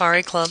and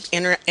Safari Club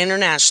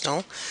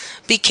International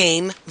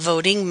became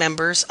voting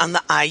members on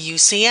the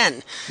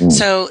IUCN.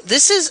 So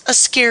this is a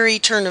scary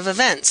turn of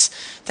events.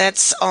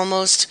 That's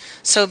almost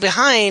so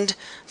behind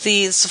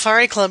the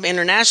Safari Club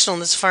International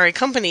and the safari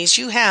companies,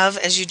 you have,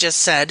 as you just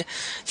said,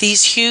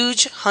 these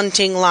huge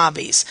hunting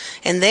lobbies,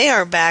 and they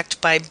are backed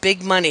by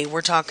big money.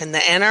 We're talking the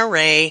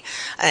NRA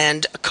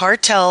and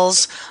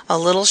cartels, a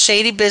little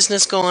shady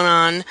business going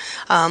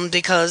on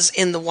because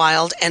in the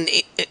wild and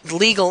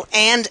legal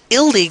and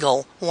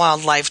illegal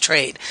wildlife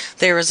trade,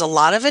 there is a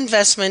lot of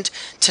investment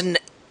to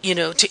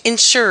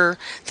ensure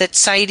that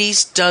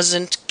CITES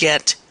doesn't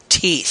get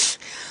teeth.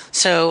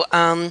 So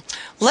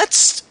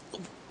let's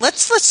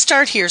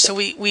start here. So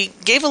we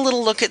gave a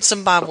little look at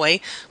Zimbabwe.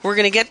 We're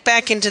going to get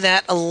back into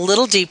that a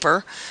little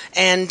deeper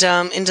and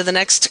into the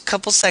next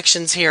couple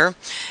sections here.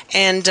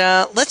 And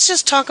let's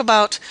just talk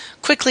about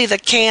quickly the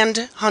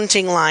canned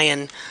hunting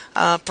lion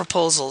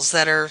proposals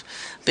that are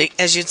big,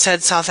 as you'd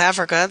said, South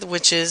Africa,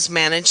 which is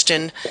managed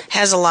and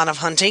has a lot of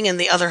hunting, and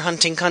the other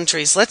hunting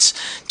countries. Let's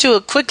do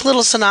a quick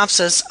little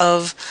synopsis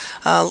of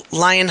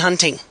lion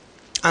hunting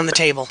on the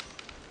table.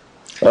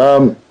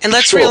 And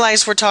let's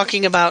realize we're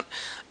talking about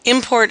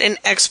import and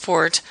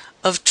export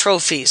of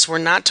trophies. We're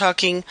not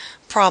talking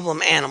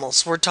problem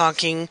animals. We're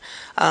talking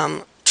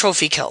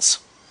trophy kills.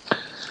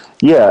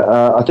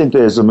 Yeah, I think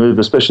there's a move,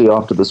 especially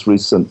after this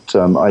recent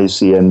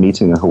IUCN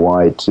meeting in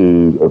Hawaii,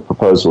 to a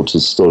proposal to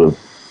sort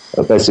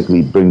of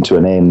basically bring to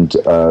an end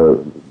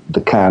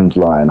the canned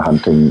lion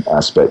hunting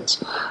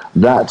aspects.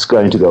 That's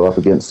going to go up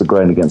against the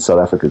grain against South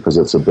Africa because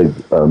it's a big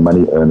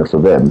money earner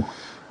for them.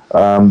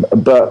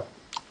 But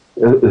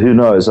who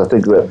knows? I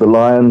think that the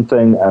lion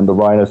thing and the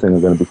rhino thing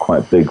are going to be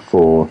quite big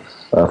for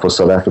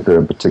South Africa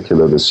in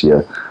particular this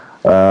year.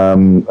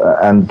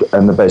 And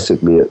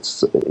basically,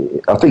 it's,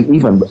 I think,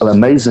 even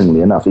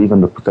amazingly enough,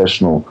 even the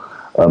Professional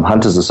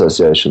Hunters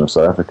Association of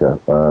South Africa,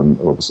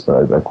 or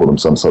they call them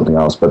something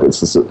else, but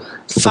it's the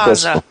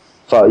professional.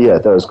 Yeah,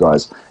 those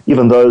guys.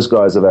 Even those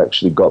guys have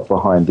actually got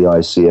behind the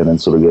ICN and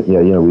sort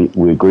of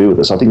we agree with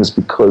this. I think it's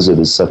because it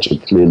is such a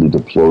clearly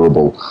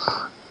deplorable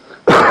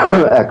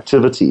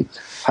activity.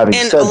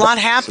 And a lot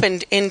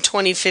happened in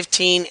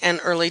 2015 and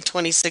early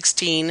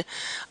 2016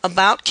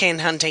 about canned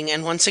hunting.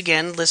 And once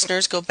again,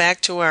 listeners, go back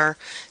to our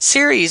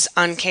series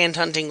on canned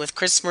hunting with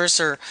Chris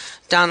Mercer,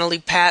 Donnelly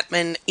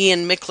Patman,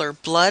 Ian Mickler,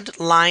 Blood,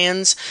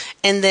 Lions,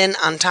 and then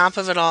on top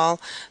of it all,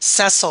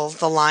 Cecil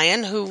the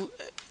lion, who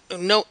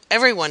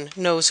everyone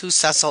knows who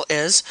Cecil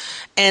is,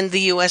 and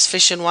the U.S.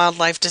 Fish and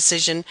Wildlife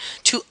decision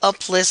to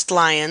uplist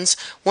lions,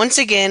 once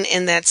again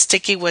in that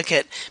sticky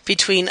wicket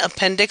between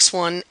Appendix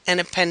 1 and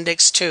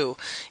Appendix 2.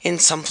 In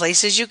some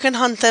places you can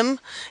hunt them,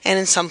 and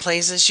in some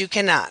places you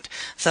cannot.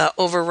 The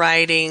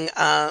overriding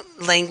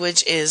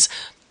language is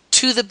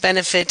to the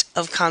benefit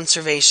of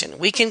conservation.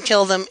 We can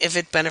kill them if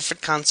it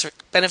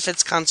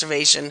benefits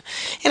conservation.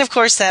 And of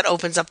course that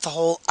opens up the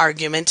whole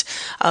argument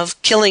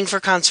of killing for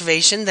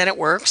conservation, that it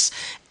works,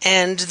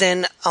 and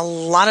then a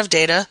lot of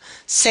data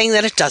saying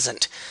that it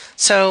doesn't.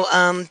 So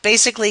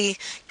basically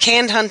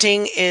canned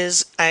hunting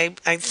is, I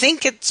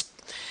think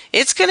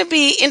it's going to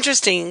be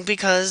interesting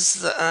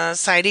because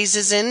CITES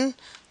is in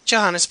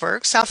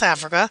Johannesburg, South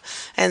Africa,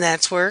 and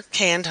that's where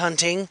canned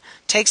hunting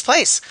takes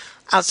place,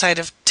 outside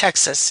of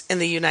Texas in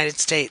the United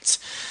States.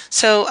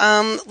 So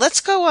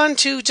let's go on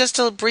to just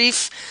a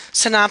brief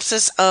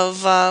synopsis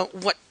of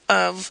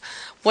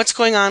what's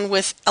going on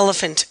with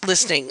elephant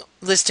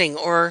listing,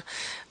 or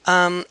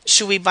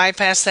should we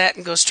bypass that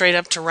and go straight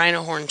up to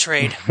rhino horn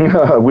trade?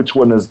 Which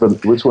one is the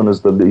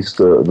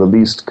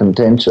least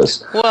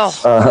contentious? Well,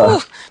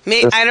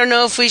 I don't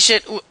know if we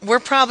should. We're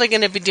probably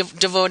going to be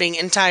devoting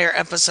entire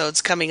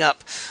episodes coming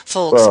up,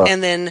 folks,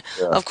 and then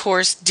of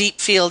course deep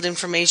field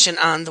information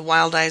on the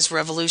Wild Eyes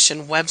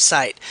Revolution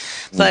website.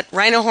 But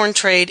rhino horn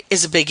trade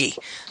is a biggie,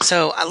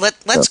 so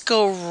let's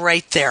go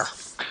right there.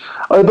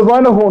 The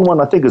rhino horn one,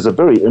 I think, is a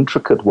very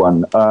intricate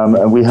one,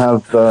 and we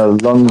have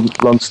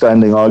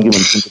long-standing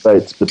arguments and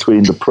debates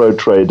between the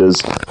pro-traders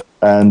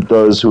and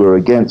those who are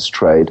against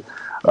trade.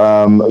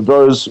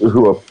 Those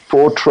who are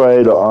for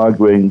trade are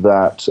arguing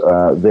that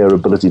their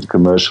ability to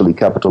commercially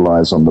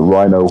capitalize on the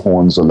rhino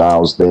horns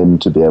allows them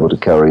to be able to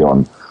carry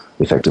on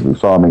effectively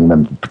farming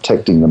them,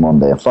 protecting them on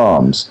their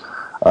farms.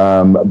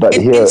 But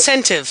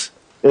incentives,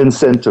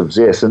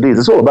 yes, indeed.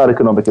 It's all about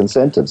economic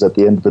incentives at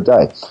the end of the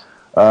day.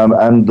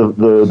 And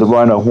the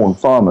rhino horn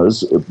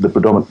farmers,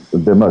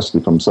 they're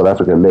mostly from South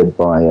Africa, led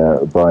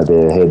by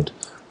their head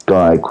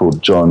guy called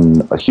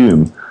John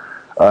Hume,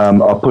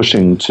 are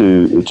pushing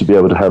to be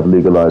able to have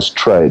legalized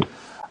trade.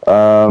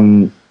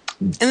 And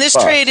this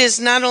trade is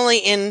not only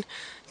in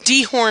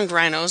dehorned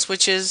rhinos,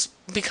 which has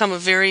become a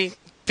very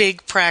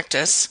big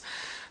practice,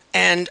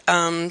 and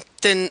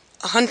then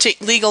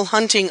legal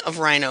hunting of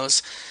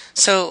rhinos.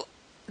 So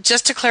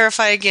just to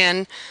clarify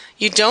again,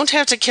 you don't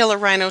have to kill a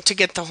rhino to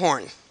get the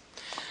horn.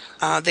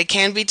 They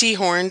can be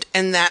dehorned,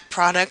 and that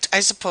product, I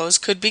suppose,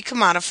 could be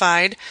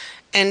commodified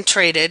and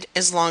traded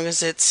as long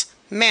as it's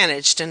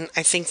managed, and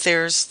I think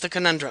there's the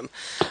conundrum.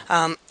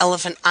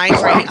 Elephant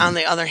ivory, on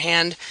the other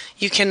hand,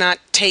 you cannot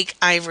take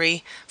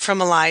ivory from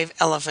a live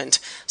elephant.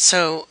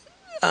 So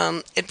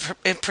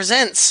it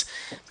presents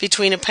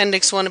between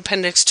Appendix 1,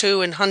 Appendix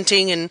 2, and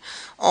hunting and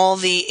all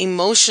the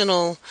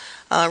emotional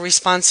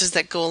responses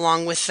that go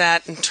along with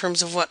that in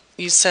terms of what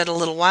you said a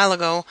little while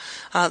ago,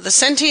 the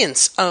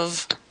sentience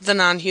of the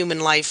non-human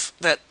life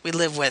that we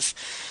live with.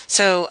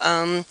 So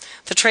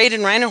the trade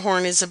in rhino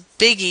horn is a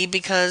biggie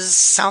because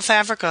South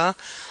Africa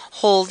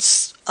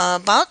holds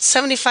about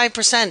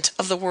 75%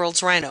 of the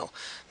world's rhino,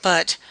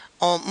 but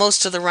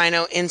most of the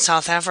rhino in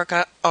South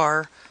Africa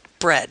are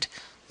bred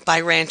by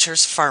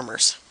ranchers,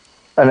 farmers.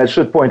 And it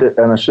should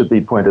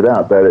be pointed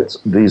out that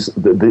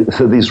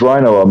these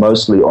rhino are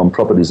mostly on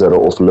properties that are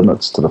off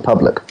limits to the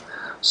public.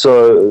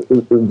 So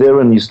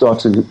therein you start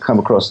to come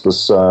across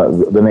this.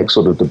 The next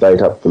sort of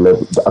debate up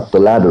the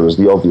ladder is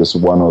the obvious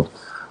one of,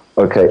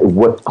 okay,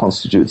 what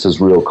constitutes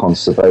as real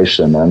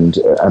conservation, and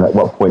at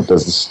what point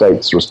does the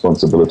state's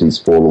responsibilities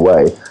fall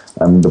away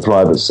and the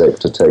private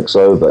sector takes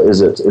over?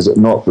 Is it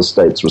not the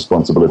state's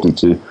responsibility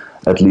to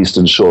at least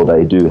ensure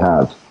they do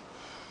have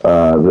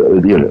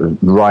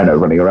rhino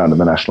running around in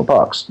the national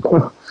parks?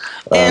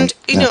 And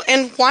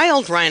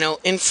wild rhino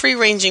in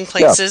free-ranging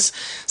places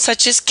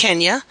such as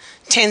Kenya,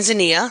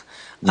 Tanzania,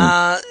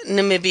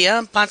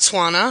 Namibia,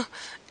 Botswana,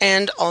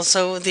 and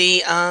also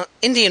the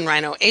Indian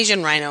rhino,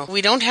 Asian rhino.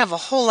 We don't have a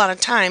whole lot of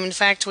time. In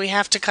fact, we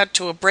have to cut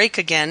to a break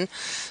again.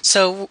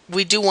 So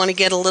we do want to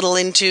get a little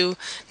into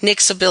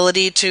Nick's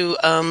ability to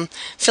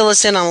fill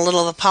us in on a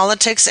little of the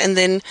politics. And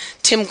then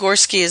Tim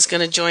Gorski is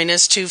going to join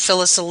us to fill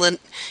us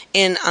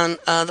in on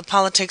the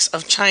politics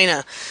of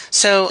China.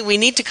 So we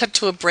need to cut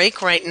to a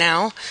break right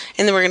now.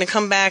 And then we're going to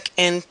come back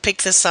and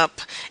pick this up.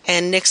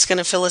 And Nick's going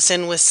to fill us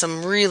in with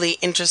some really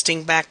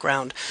interesting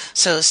background.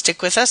 So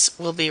stick with us.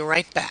 We'll be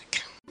right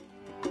back.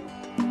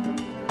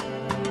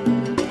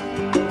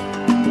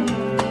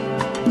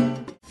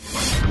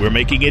 We're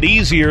making it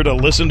easier to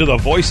listen to the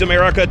Voice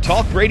America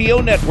Talk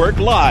Radio Network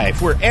live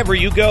wherever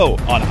you go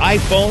on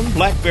iPhone,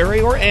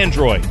 BlackBerry, or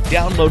Android.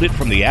 Download it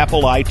from the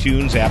Apple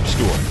iTunes App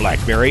Store,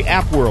 BlackBerry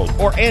App World,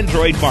 or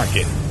Android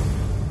Market.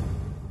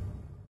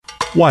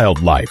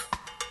 Wildlife.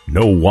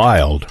 No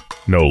wild,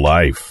 no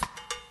life.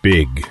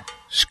 Big,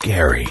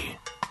 scary,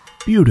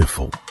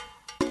 beautiful.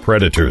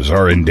 Predators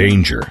are in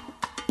danger.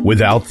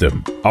 Without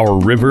them, our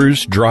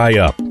rivers dry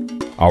up.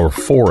 Our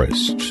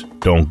forests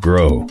don't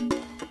grow.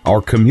 Our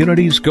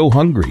communities go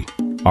hungry.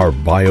 Our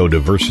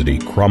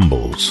biodiversity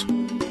crumbles.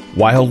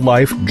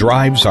 Wildlife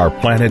drives our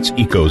planet's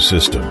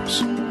ecosystems.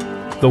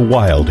 The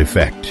wild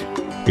effect.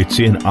 It's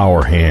in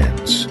our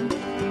hands.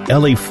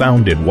 Ellie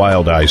founded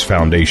WildiZe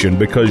Foundation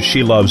because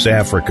she loves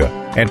Africa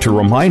and to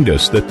remind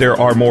us that there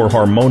are more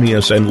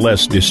harmonious and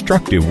less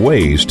destructive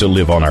ways to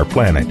live on our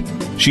planet.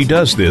 She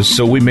does this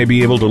so we may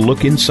be able to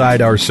look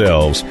inside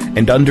ourselves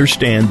and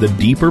understand the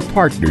deeper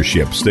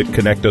partnerships that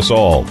connect us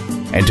all,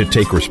 and to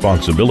take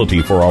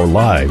responsibility for our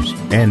lives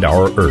and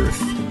our Earth.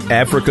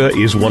 Africa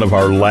is one of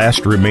our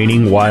last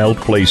remaining wild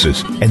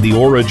places and the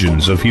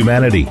origins of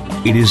humanity.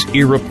 It is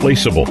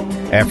irreplaceable.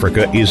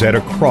 Africa is at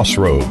a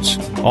crossroads,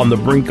 on the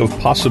brink of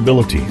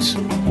possibilities.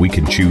 We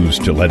can choose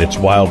to let its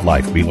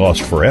wildlife be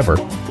lost forever,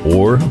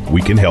 or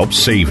we can help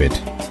save it.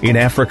 In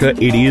Africa,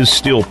 it is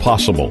still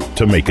possible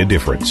to make a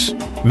difference.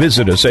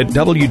 Visit us at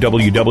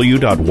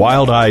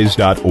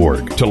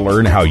www.wildize.org to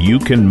learn how you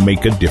can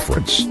make a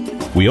difference.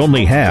 We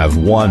only have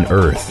one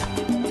Earth.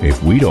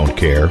 If we don't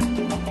care,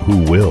 who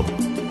will?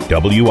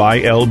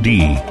 WildiZe.org.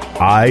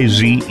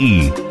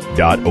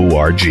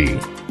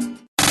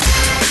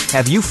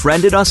 Have you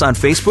friended us on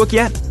Facebook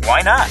yet?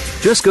 Why not?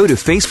 Just go to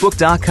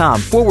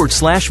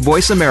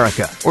facebook.com/Voice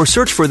America or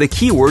search for the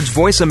keywords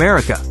Voice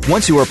America.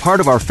 Once you are part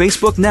of our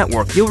Facebook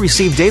network, you'll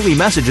receive daily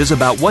messages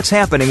about what's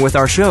happening with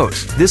our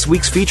shows, this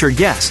week's featured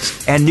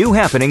guests, and new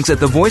happenings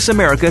at the Voice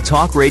America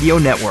Talk Radio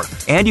Network.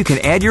 And you can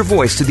add your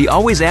voice to the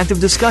always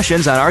active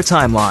discussions on our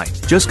timeline.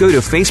 Just go to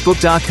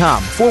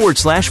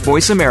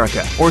facebook.com/Voice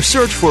America or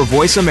search for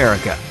Voice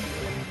America.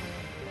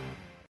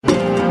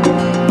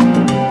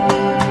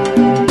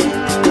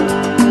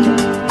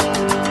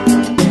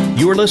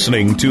 You're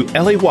listening to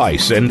Ellie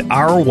Weiss and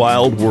Our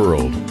Wild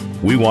World.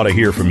 We want to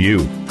hear from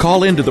you.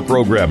 Call into the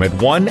program at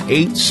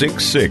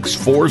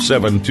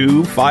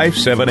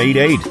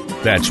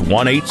 1-866-472-5788. That's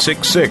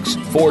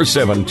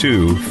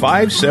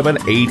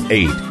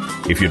 1-866-472-5788.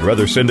 If you'd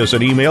rather send us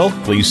an email,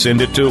 please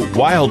send it to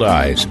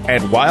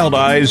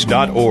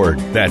wildize@wildize.org.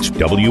 That's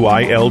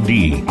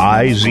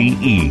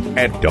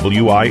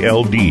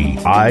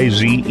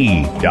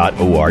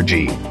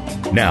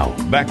WILDIZE@WILDIZE.org. Now,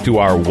 back to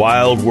our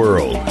wild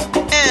world.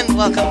 And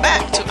welcome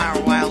back to Our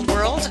Wild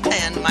World.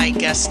 And my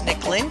guest,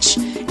 Nick Lynch,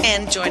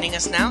 and joining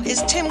us now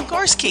is Tim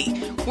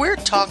Gorski. We're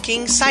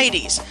talking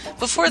CITES.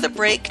 Before the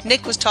break,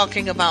 Nick was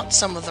talking about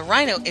some of the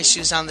rhino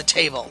issues on the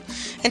table.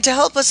 And to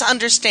help us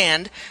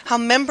understand how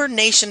member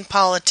nation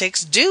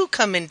politics do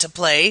come into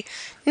play,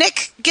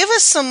 Nick, give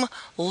us some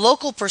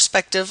local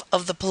perspective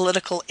of the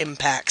political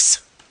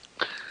impacts.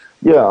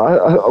 Yeah,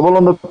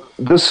 well,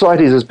 this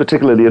CITES is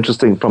particularly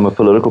interesting from a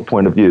political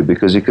point of view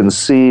because you can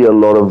see a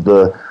lot of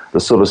the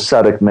sort of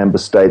SADC member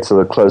states that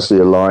are closely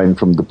aligned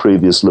from the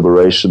previous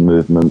liberation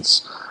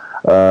movements.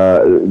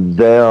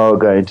 They are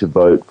going to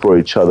vote for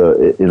each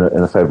other in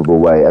a favorable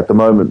way. At the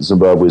moment,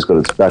 Zimbabwe's got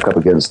its back up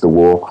against the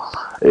war.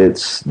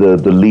 It's the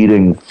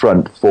leading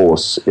front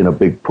force in a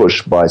big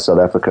push by South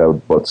Africa,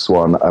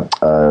 Botswana,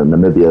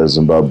 Namibia,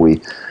 Zimbabwe,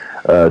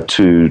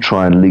 to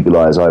try and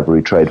legalize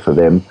ivory trade for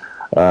them.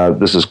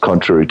 This is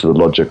contrary to the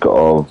logic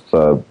of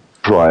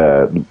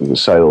prior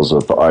sales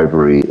of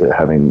ivory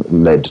having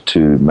led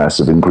to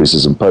massive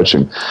increases in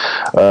poaching.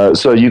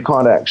 So you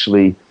can't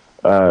actually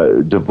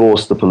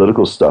divorce the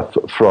political stuff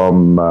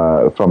from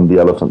the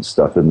elephant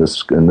stuff in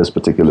this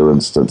particular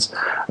instance.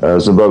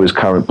 Zimbabwe's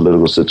current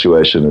political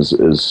situation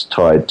is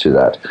tied to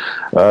that.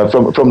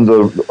 From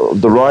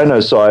the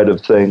rhino side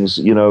of things,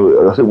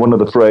 I think one of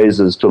the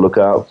phrases to look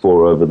out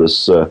for over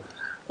this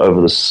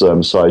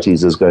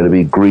CITES is going to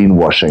be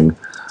greenwashing,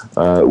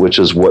 which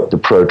is what the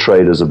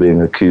pro-traders are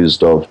being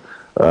accused of,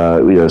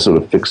 sort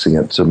of fixing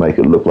it to make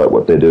it look like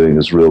what they're doing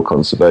is real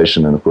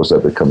conservation, and of course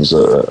that becomes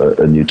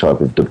a new type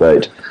of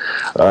debate.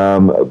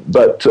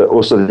 But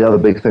also the other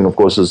big thing, of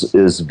course,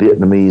 is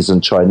Vietnamese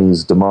and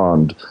Chinese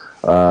demand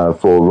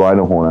for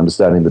rhino horn,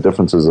 understanding the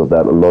differences of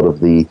that. A lot of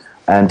the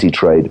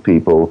anti-trade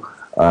people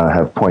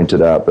have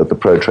pointed out that the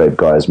pro-trade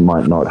guys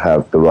might not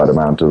have the right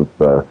amount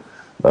of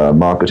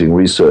marketing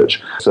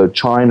research. So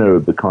China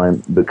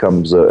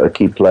becomes a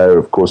key player,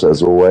 of course,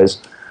 as always.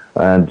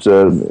 And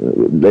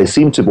they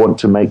seem to want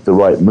to make the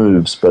right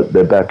moves, but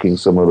they're backing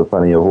some of the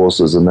funnier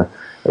horses. And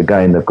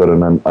again, they've got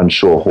an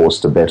unsure horse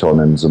to bet on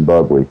in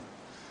Zimbabwe.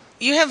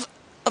 You have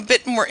a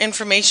bit more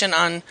information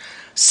on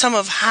some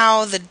of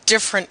how the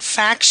different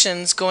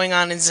factions going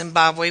on in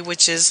Zimbabwe,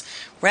 which is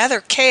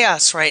rather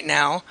chaos right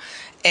now.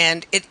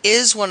 And it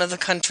is one of the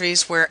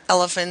countries where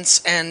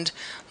elephants and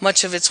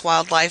much of its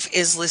wildlife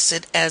is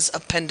listed as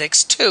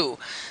Appendix 2.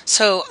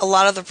 So a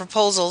lot of the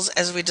proposals,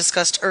 as we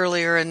discussed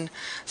earlier in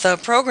the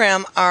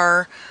program,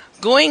 are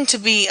going to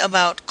be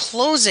about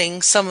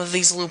closing some of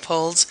these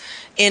loopholes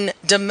in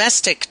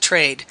domestic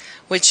trade,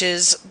 which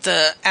is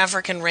the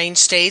African range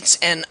states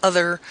and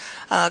other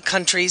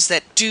countries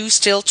that do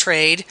still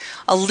trade,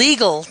 a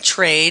legal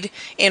trade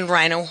in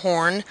rhino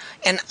horn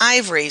and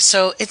ivory.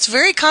 So it's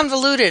very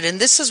convoluted, and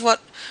this is what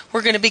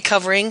we're going to be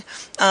covering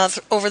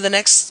over the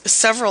next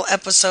several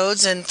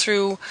episodes and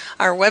through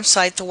our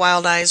website, The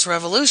Wild Eyes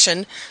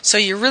Revolution. So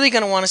you're really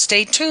going to want to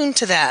stay tuned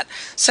to that.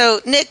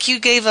 So, Nick, you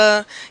give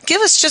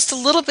us just a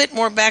little bit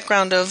more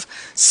background of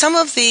some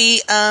of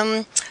the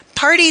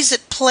parties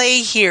at play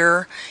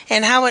here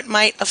and how it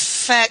might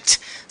affect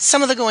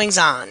some of the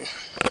goings-on.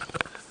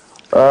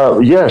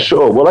 Yeah,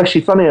 sure. Well,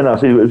 actually, funny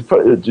enough,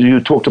 you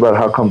talked about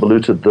how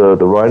convoluted the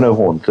rhino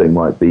horn thing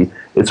might be.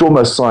 It's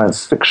almost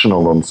science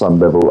fictional on some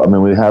level. I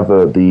mean, we have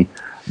the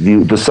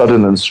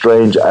sudden and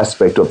strange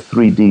aspect of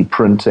 3D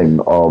printing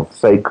of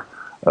fake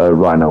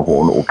rhino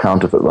horn or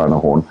counterfeit rhino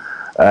horn,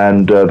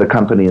 and the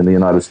company in the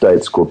United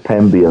States called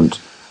Pembient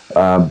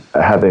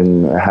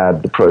having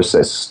had the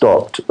process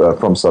stopped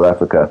from South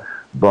Africa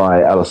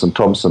by Alison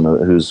Thompson,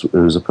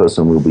 who's a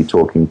person we'll be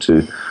talking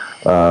to,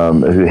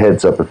 who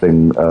heads up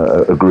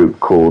a group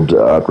called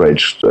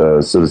Outraged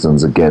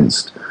Citizens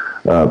Against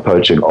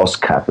Poaching,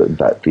 OSCAP, in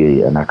fact,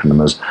 an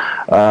acronym is.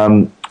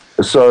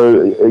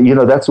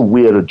 So, that's a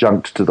weird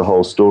adjunct to the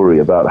whole story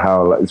about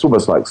how it's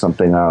almost like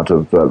something out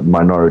of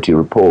Minority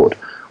Report,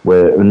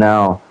 where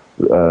now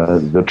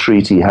the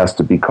treaty has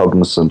to be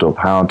cognizant of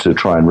how to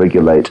try and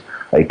regulate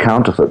a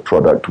counterfeit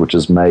product which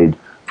is made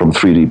from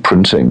 3D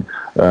printing.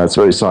 It's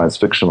very science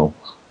fictional.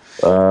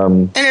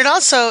 And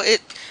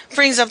it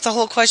brings up the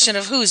whole question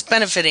of who's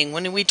benefiting.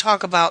 When we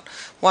talk about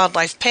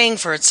wildlife paying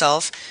for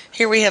itself,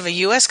 here we have a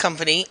U.S.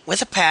 company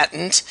with a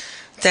patent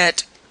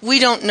that we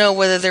don't know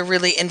whether they're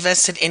really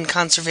invested in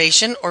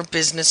conservation or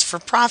business for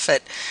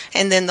profit.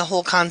 And then the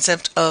whole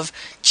concept of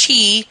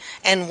chi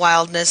and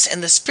wildness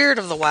and the spirit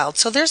of the wild.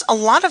 So there's a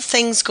lot of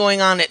things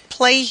going on at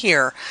play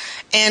here.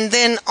 And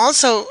then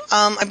also,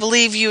 I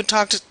believe you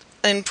talked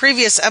in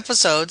previous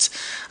episodes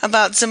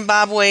about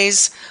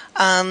Zimbabwe's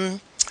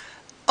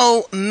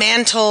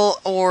mantle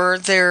or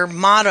their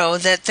motto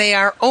that they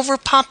are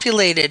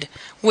overpopulated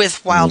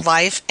with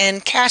wildlife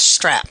and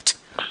cash-strapped.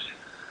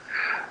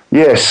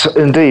 Yes,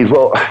 indeed.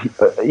 Well,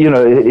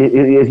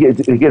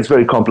 it gets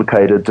very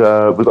complicated.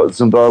 We've got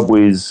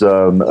Zimbabwe's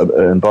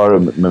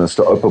Environment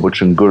Minister, Opa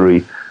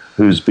Buchunguri,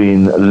 who's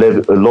been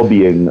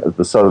lobbying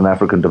the Southern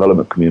African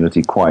Development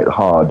Community quite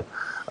hard,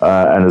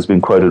 and has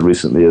been quoted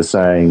recently as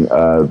saying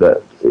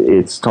that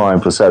it's time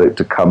for SADC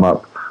to come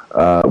up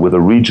with a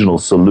regional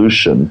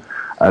solution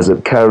as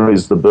it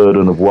carries the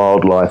burden of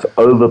wildlife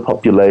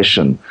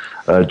overpopulation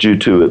due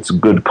to its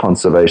good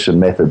conservation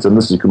methods. And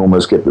this, you can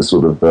almost get this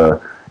sort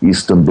of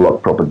Eastern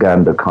Bloc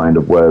propaganda kind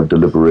of way of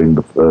delivering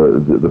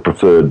the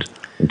preferred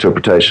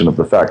interpretation of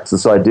the facts.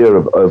 This idea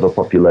of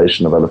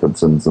overpopulation of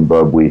elephants in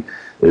Zimbabwe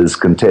is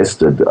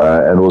contested,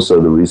 and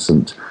also the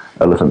recent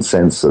elephant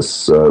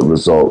census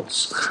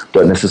results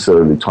don't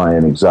necessarily tie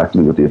in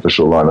exactly with the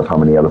official line of how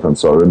many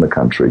elephants are in the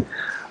country.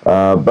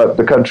 But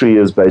the country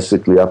is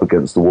basically up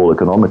against the wall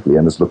economically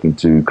and is looking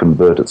to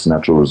convert its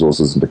natural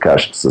resources into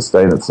cash to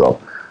sustain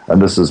itself.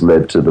 And this has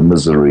led to the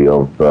misery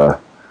of the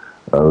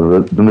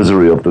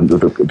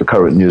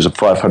current news of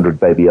 500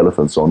 baby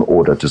elephants on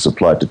order to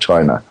supply to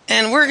China.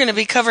 And we're going to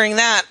be covering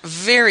that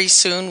very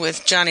soon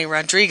with Johnny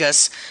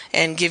Rodriguez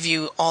and give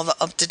you all the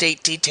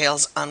up-to-date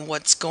details on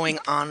what's going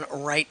on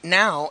right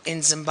now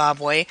in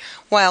Zimbabwe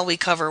while we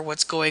cover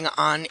what's going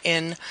on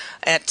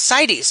at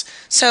CITES.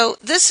 So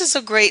this is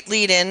a great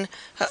lead-in,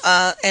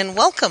 and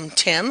welcome,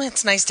 Tim.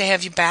 It's nice to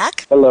have you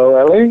back. Hello,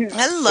 Ellie.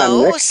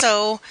 Hello.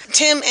 So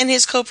Tim and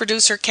his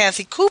co-producer,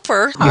 Kathy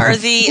Cooper, are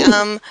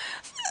the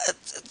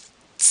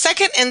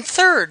second and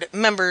third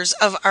members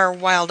of our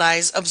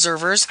WildiZe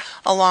Observers,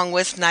 along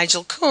with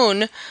Nigel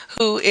Kuhn,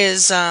 who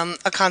is a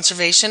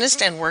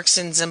conservationist and works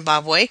in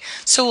Zimbabwe.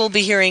 So we'll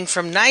be hearing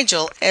from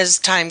Nigel as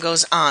time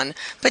goes on.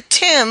 But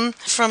Tim,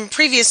 from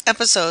previous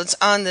episodes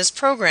on this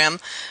program,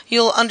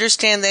 you'll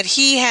understand that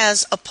he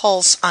has a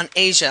pulse on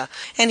Asia,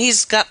 and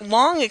he's got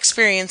long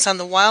experience on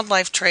the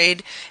wildlife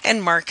trade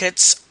and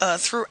markets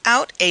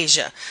throughout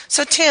Asia.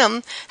 So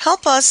Tim,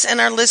 help us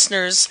and our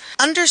listeners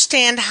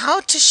understand how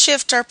to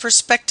shift our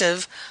perspective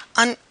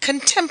on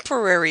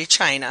contemporary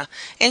China,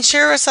 and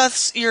share with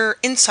us your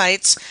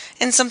insights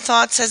and some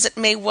thoughts as it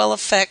may well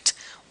affect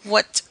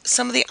what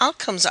some of the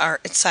outcomes are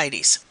at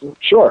CITES.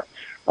 Sure.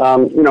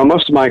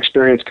 Most of my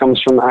experience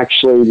comes from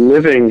actually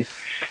living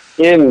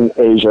in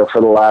Asia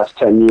for the last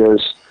 10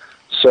 years.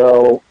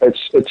 So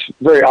it's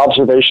very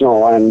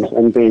observational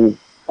and being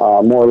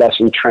more or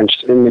less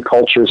entrenched in the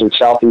cultures of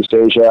Southeast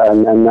Asia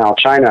and now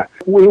China.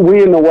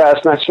 We in the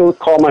West, and I still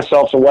call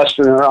myself a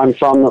Westerner, I'm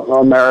from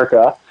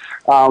America,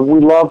 we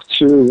love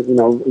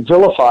to,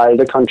 vilify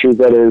the country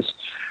that is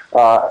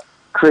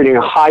creating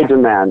a high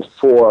demand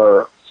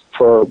for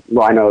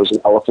rhinos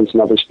and elephants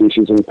and other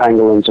species and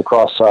pangolins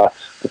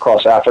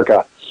across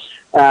Africa.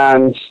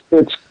 And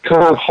it's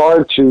kind of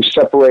hard to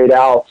separate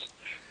out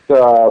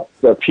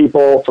the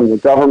people from the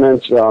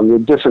government,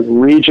 the different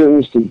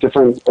regions, the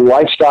different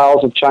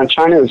lifestyles of China.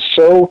 China is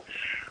so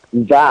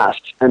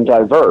vast and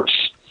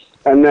diverse.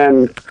 And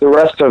then the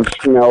rest of,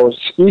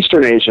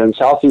 Eastern Asia and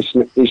Southeast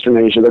Eastern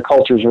Asia, the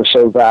cultures are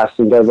so vast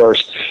and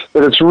diverse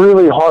that it's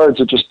really hard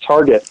to just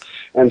target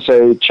and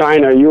say,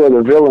 China, you are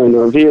the villain,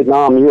 or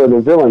Vietnam, you are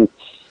the villain,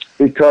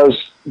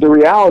 because the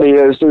reality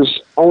is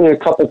there's only a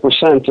couple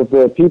 % of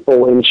the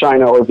people in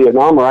China or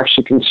Vietnam are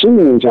actually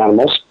consuming these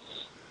animals.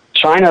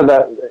 China,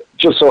 that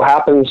just so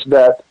happens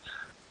that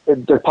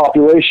their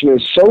population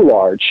is so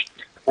large,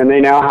 and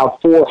they now have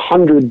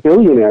 400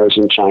 billionaires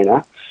in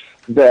China,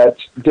 that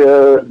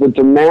the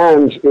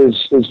demand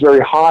is very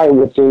high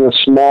within a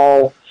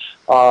small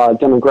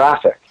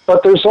demographic.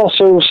 But there's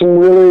also some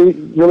really,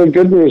 really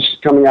good news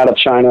coming out of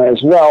China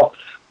as well.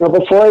 Now,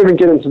 before I even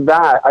get into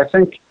that, I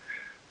think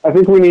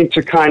we need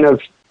to kind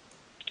of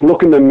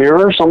look in the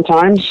mirror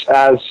sometimes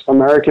as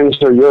Americans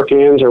or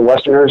Europeans or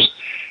Westerners,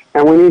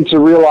 and we need to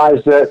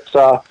realize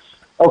that,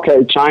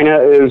 China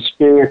is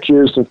being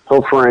accused of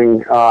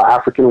pilfering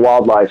African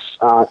wildlife,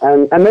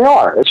 and they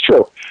are, it's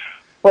true.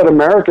 But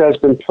America has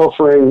been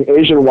pilfering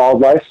Asian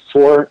wildlife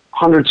for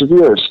hundreds of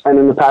years, and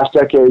in the past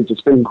decades, it's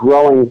been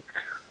growing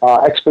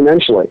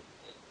exponentially.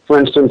 For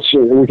instance,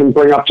 we can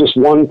bring up just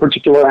one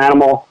particular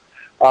animal,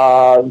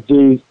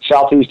 the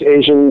Southeast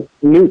Asian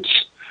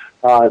newts.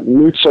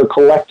 Newts are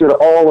collected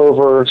all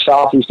over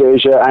Southeast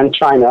Asia and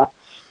China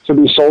to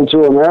be sold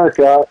to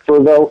America for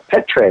the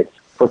pet trade,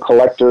 for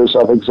collectors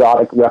of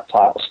exotic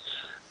reptiles.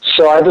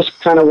 So I just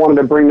kind of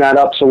wanted to bring that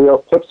up so we'll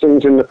put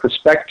things into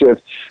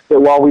perspective, that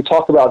while we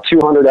talk about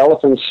 200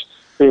 elephants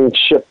being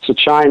shipped to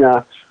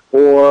China,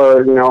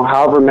 or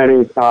however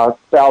many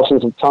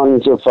thousands of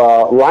tons of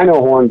rhino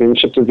horn being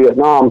shipped to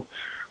Vietnam,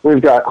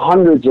 we've got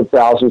hundreds of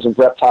thousands of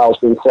reptiles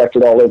being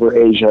collected all over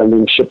Asia and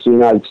being shipped to the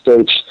United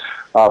States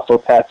for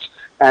pets.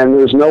 And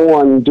there's no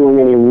one doing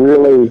any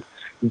really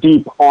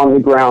deep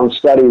on-the-ground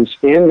studies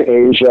in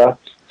Asia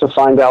to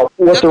find out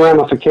what the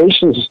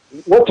ramifications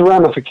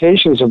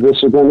of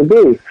this are going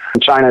to be.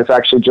 China has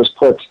actually just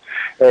put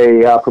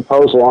a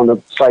proposal on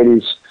the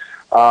CITES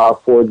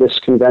for this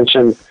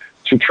convention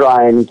to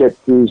try and get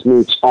these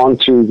newts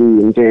onto the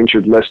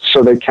endangered list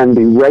so they can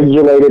be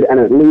regulated and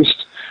at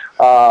least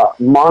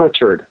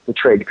monitored, the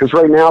trade. Because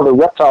right now the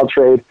reptile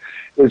trade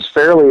is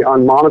fairly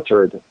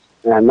unmonitored,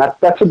 and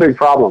that's a big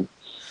problem.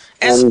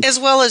 As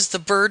well as the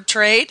bird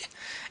trade.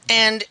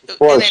 And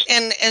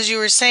as you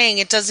were saying,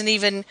 it doesn't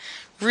even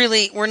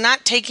really, we're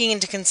not taking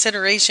into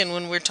consideration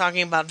when we're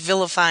talking about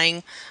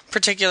vilifying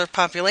particular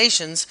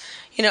populations.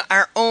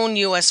 our own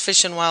U.S.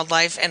 Fish and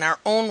Wildlife and our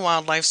own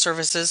wildlife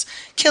services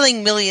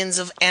killing millions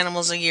of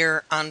animals a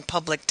year on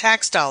public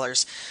tax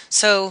dollars.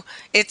 So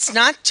it's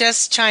not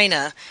just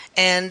China,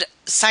 and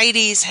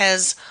CITES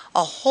has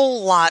a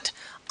whole lot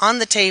on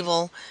the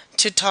table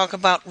to talk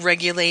about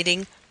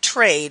regulating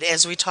trade,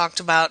 as we talked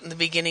about in the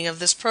beginning of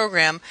this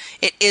program.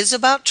 It is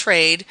about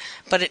trade,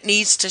 but it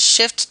needs to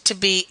shift to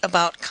be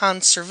about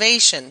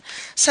conservation.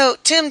 So,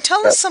 Tim,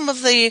 tell us some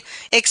of the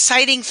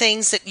exciting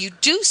things that you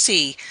do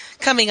see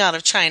coming out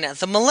of China.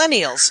 The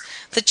millennials,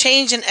 the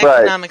change in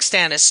economic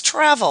status,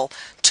 travel,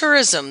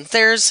 tourism.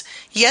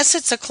 Yes,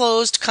 it's a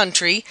closed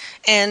country,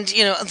 and,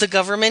 the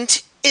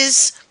government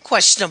is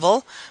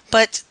questionable,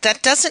 but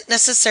that doesn't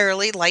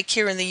necessarily, like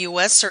here in the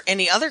U.S. or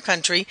any other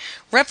country,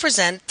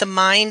 represent the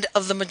mind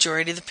of the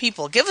majority of the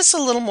people. Give us a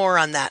little more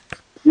on that.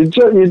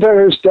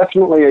 There's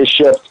definitely a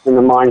shift in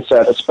the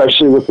mindset,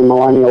 especially with the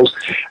millennials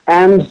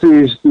and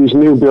these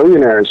new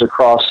billionaires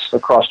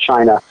across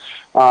China.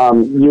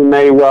 You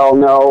may well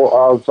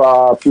know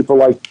of people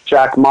like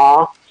Jack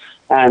Ma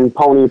and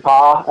Pony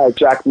Pa.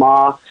 Jack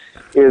Ma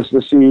is the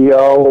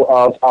CEO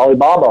of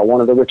Alibaba,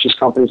 one of the richest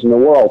companies in the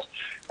world.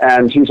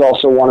 And he's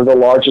also one of the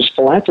largest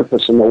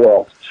philanthropists in the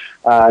world.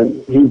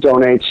 He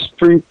donates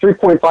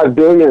 $3.5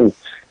 billion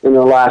in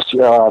the last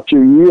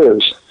few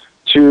years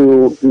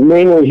to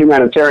mainly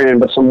humanitarian,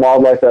 but some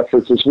wildlife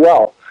efforts as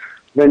well.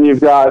 Then you've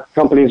got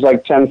companies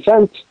like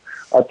Tencent.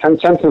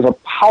 Tencent is a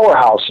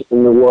powerhouse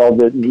in the world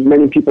that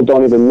many people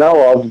don't even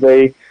know of.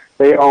 They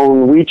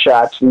own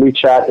WeChat, and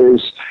WeChat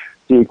is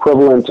the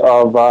equivalent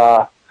of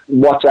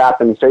WhatsApp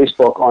and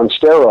Facebook on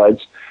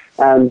steroids.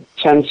 And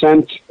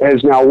Tencent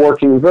is now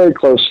working very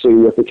closely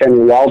with the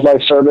Kenya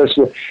Wildlife Service.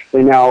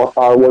 They now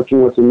are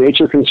working with the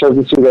Nature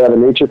Conservancy. They have a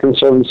Nature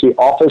Conservancy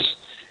office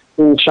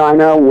in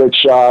China,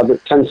 which the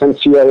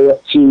Tencent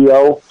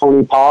CEO,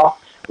 Pony Pa,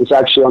 is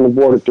actually on the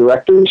board of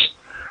directors.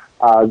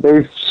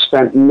 They've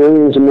spent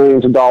millions and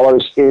millions of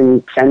dollars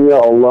in Kenya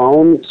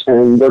alone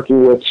and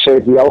working with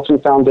Save the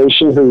Elephant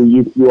Foundation, who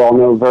you all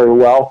know very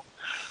well.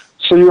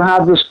 So you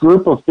have this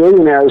group of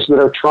billionaires that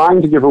are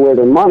trying to give away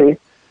their money,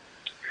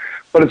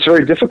 but it's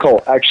very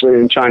difficult, actually,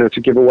 in China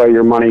to give away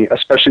your money,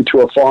 especially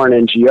to a foreign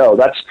NGO.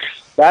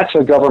 That's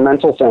a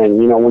governmental thing.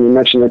 When you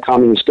mention the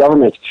communist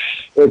government,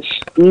 it's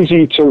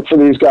easy for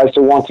these guys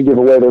to want to give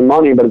away their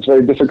money, but it's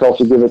very difficult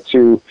to give it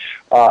to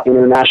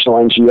international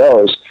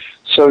NGOs.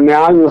 So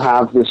now you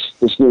have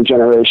this new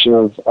generation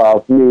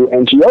of new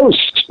NGOs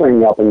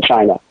springing up in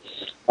China.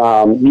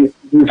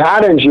 You've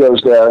had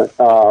NGOs there,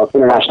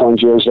 international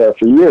NGOs there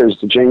for years.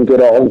 The Jane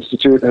Goodall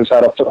Institute has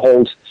had a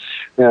foothold.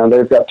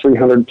 They've got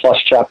 300 plus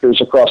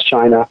chapters across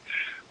China.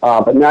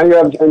 But now you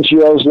have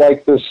NGOs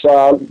like this,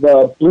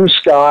 the Blue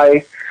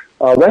Sky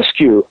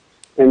Rescue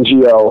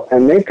NGO,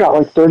 and they've got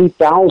like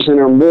 30,000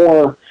 or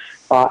more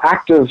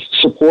active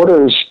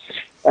supporters.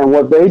 And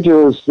what they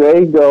do is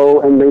they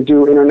go and they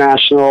do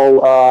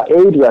international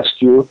aid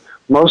rescue,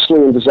 mostly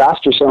in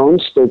disaster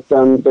zones. They've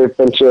been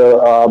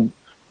to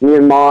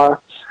Myanmar,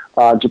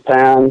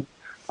 Japan,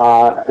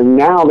 and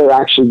now they're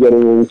actually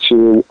getting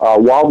into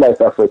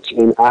wildlife efforts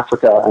in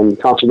Africa and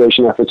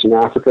conservation efforts in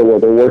Africa, where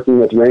they're working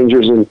with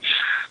rangers in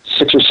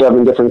 6 or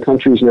 7 different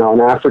countries now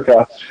in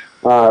Africa,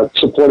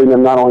 supporting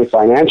them not only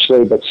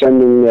financially, but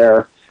sending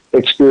their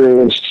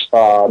experienced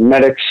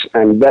medics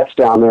and vets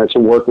down there to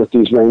work with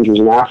these rangers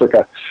in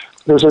Africa.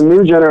 There's a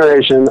new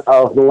generation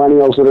of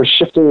millennials that are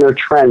shifting their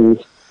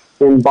trends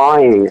in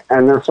buying,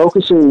 and they're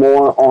focusing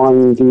more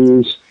on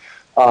these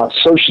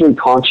socially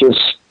conscious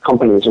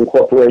companies and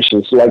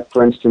corporations, like,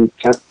 for instance,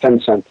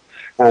 Tencent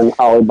and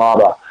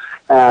Alibaba.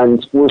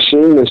 And we're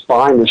seeing this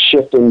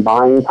shift in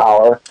buying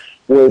power,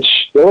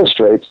 which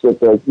illustrates that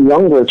the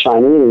younger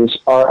Chinese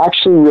are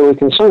actually really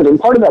concerned. And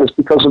part of that is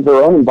because of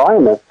their own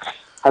environment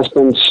has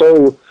been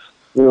so,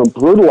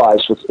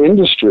 brutalized with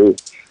industry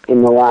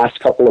in the last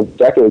couple of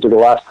decades, or the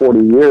last 40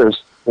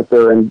 years, with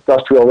their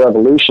industrial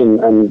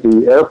revolution and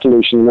the air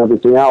pollution and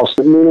everything else.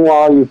 But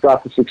meanwhile, you've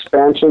got this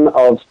expansion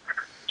of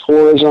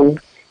tourism.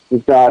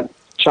 You've got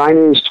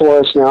Chinese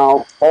tourists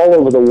now all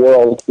over the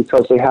world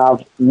because they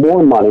have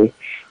more money,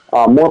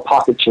 more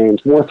pocket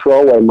change, more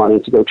throwaway money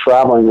to go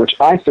traveling, which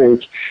I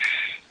think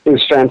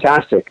is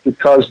fantastic,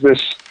 because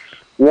this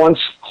once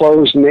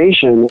closed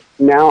nation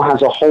now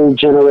has a whole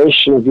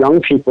generation of young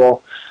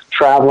people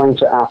traveling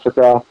to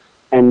Africa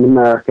and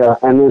America,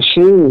 and they're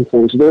seeing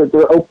things.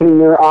 They're opening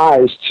their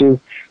eyes to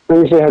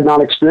things they had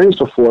not experienced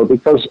before,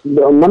 because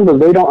remember,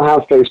 they don't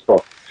have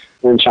Facebook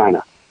in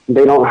China.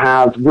 They don't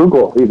have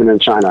Google even in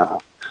China.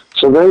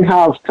 So they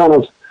have kind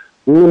of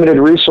limited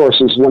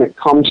resources when it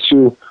comes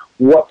to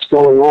what's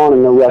going on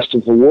in the rest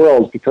of the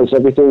world, because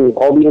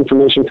all the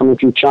information coming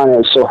through China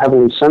is so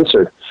heavily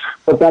censored.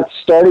 But that's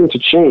starting to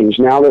change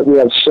now that we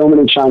have so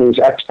many Chinese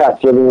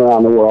expats living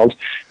around the world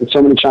and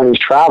so many Chinese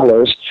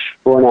travelers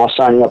who are now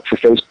signing up for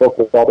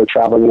Facebook while they're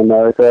traveling in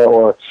America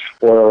or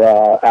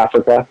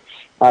Africa,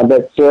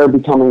 that they're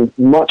becoming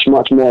much,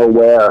 much more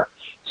aware.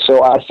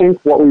 So I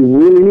think what we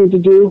really need to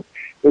do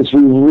is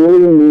we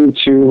really need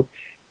to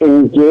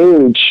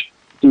engage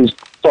these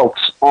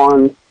folks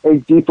on a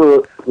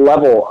deeper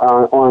level,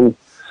 on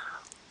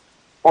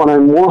a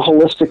more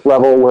holistic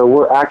level where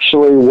we're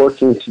actually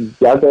working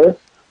together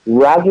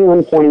rather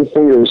than pointing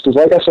fingers. Because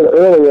like I said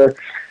earlier,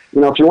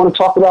 if you want to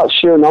talk about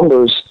sheer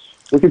numbers,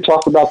 we could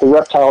talk about the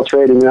reptile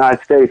trade in the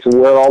United States and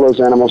where all those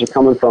animals are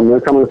coming from.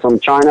 They're coming from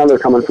China, they're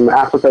coming from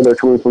Africa, they're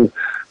coming from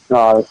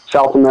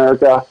South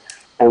America,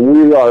 and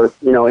we are,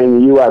 in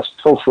the U.S.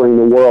 pilfering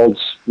the world's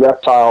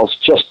reptiles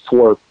just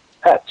for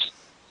pets.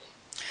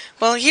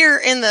 Well, here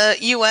in the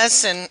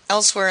U.S. and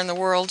elsewhere in the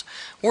world,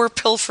 we're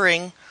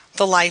pilfering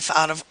the life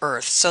out of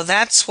Earth. So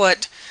that's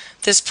what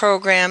this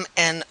program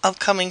and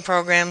upcoming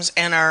programs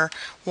and our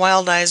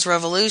WildiZe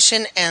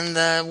Revolution and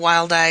the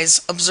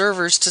WildiZe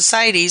Observers to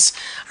CITES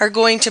are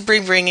going to be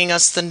bringing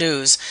us the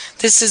news.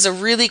 This is a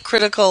really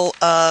critical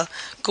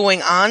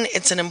going on.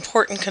 It's an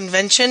important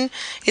convention.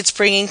 It's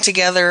bringing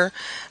together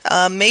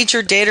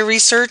major data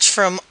research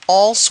from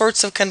all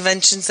sorts of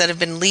conventions that have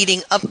been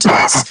leading up to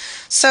this.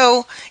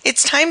 So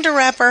it's time to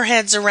wrap our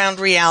heads around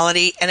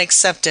reality and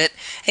accept it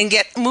and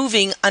get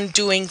moving on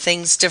doing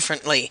things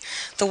differently.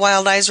 The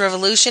WildiZe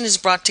Revolution has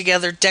brought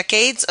together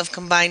decades of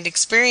combined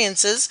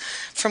experiences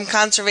from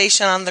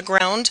conservation on the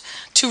ground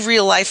to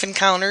real-life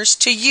encounters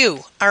to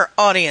you, our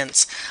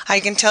audience. I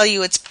can tell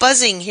you it's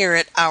buzzing here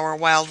at Our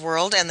Wild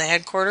World and the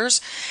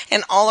headquarters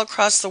and all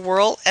across the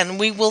world, and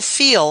we will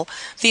feel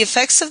the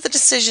effects of the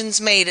decisions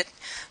made at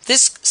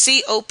this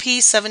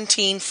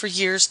COP17 for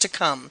years to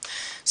come.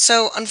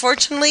 So,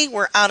 unfortunately,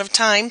 we're out of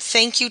time.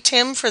 Thank you,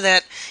 Tim, for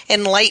that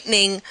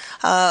enlightening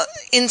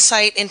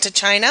insight into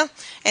China,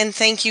 and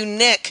thank you,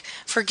 Nick,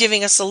 for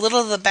giving us a little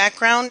of the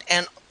background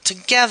and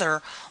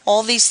together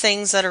all these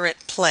things that are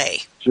at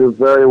play. You're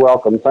very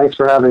welcome. Thanks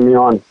for having me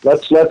on.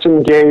 Let's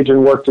engage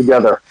and work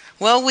together.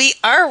 Well, we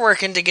are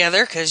working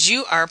together because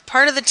you are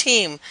part of the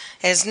team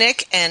as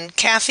Nick and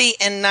Kathy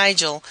and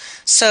Nigel.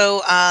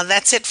 So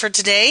that's it for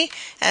today.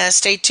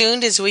 Stay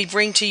tuned as we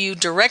bring to you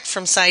direct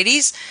from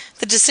CITES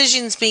the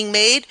decisions being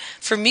made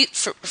for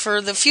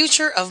the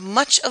future of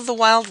much of the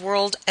wild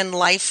world and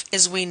life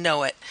as we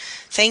know it.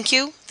 Thank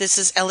you. This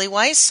is Ellie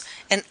Weiss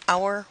and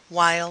Our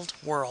Wild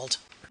World.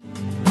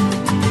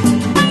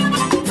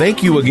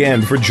 Thank you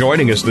again for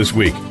joining us this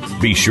week.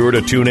 Be sure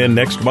to tune in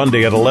next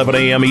Monday at 11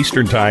 a.m.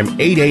 Eastern Time,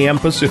 8 a.m.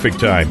 Pacific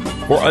Time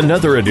for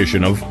another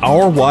edition of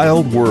Our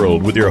Wild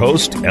World with your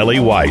host, Ellie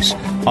Weiss,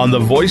 on the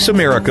Voice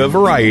America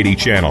Variety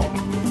Channel.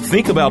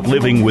 Think about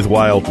living with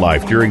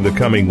wildlife during the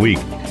coming week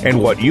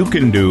and what you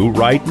can do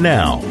right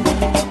now.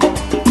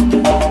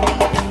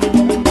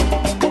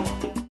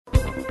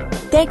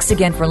 Thanks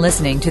again for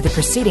listening to the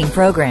preceding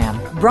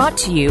program brought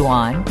to you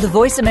on the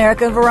Voice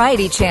America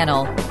Variety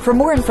Channel. For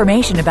more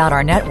information about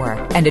our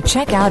network and to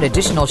check out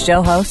additional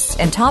show hosts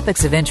and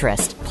topics of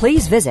interest,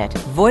 please visit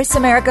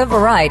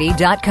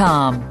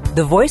voiceamericavariety.com.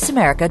 The Voice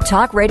America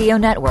Talk Radio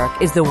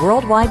Network is the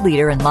worldwide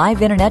leader in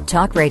live Internet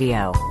talk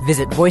radio.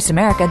 Visit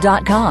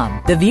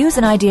voiceamerica.com. The views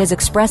and ideas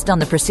expressed on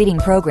the preceding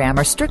program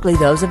are strictly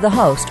those of the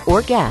host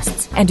or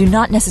guests and do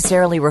not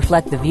necessarily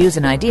reflect the views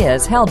and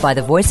ideas held by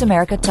the Voice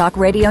America Talk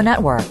Radio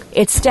Network,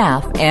 its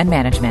staff, and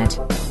management.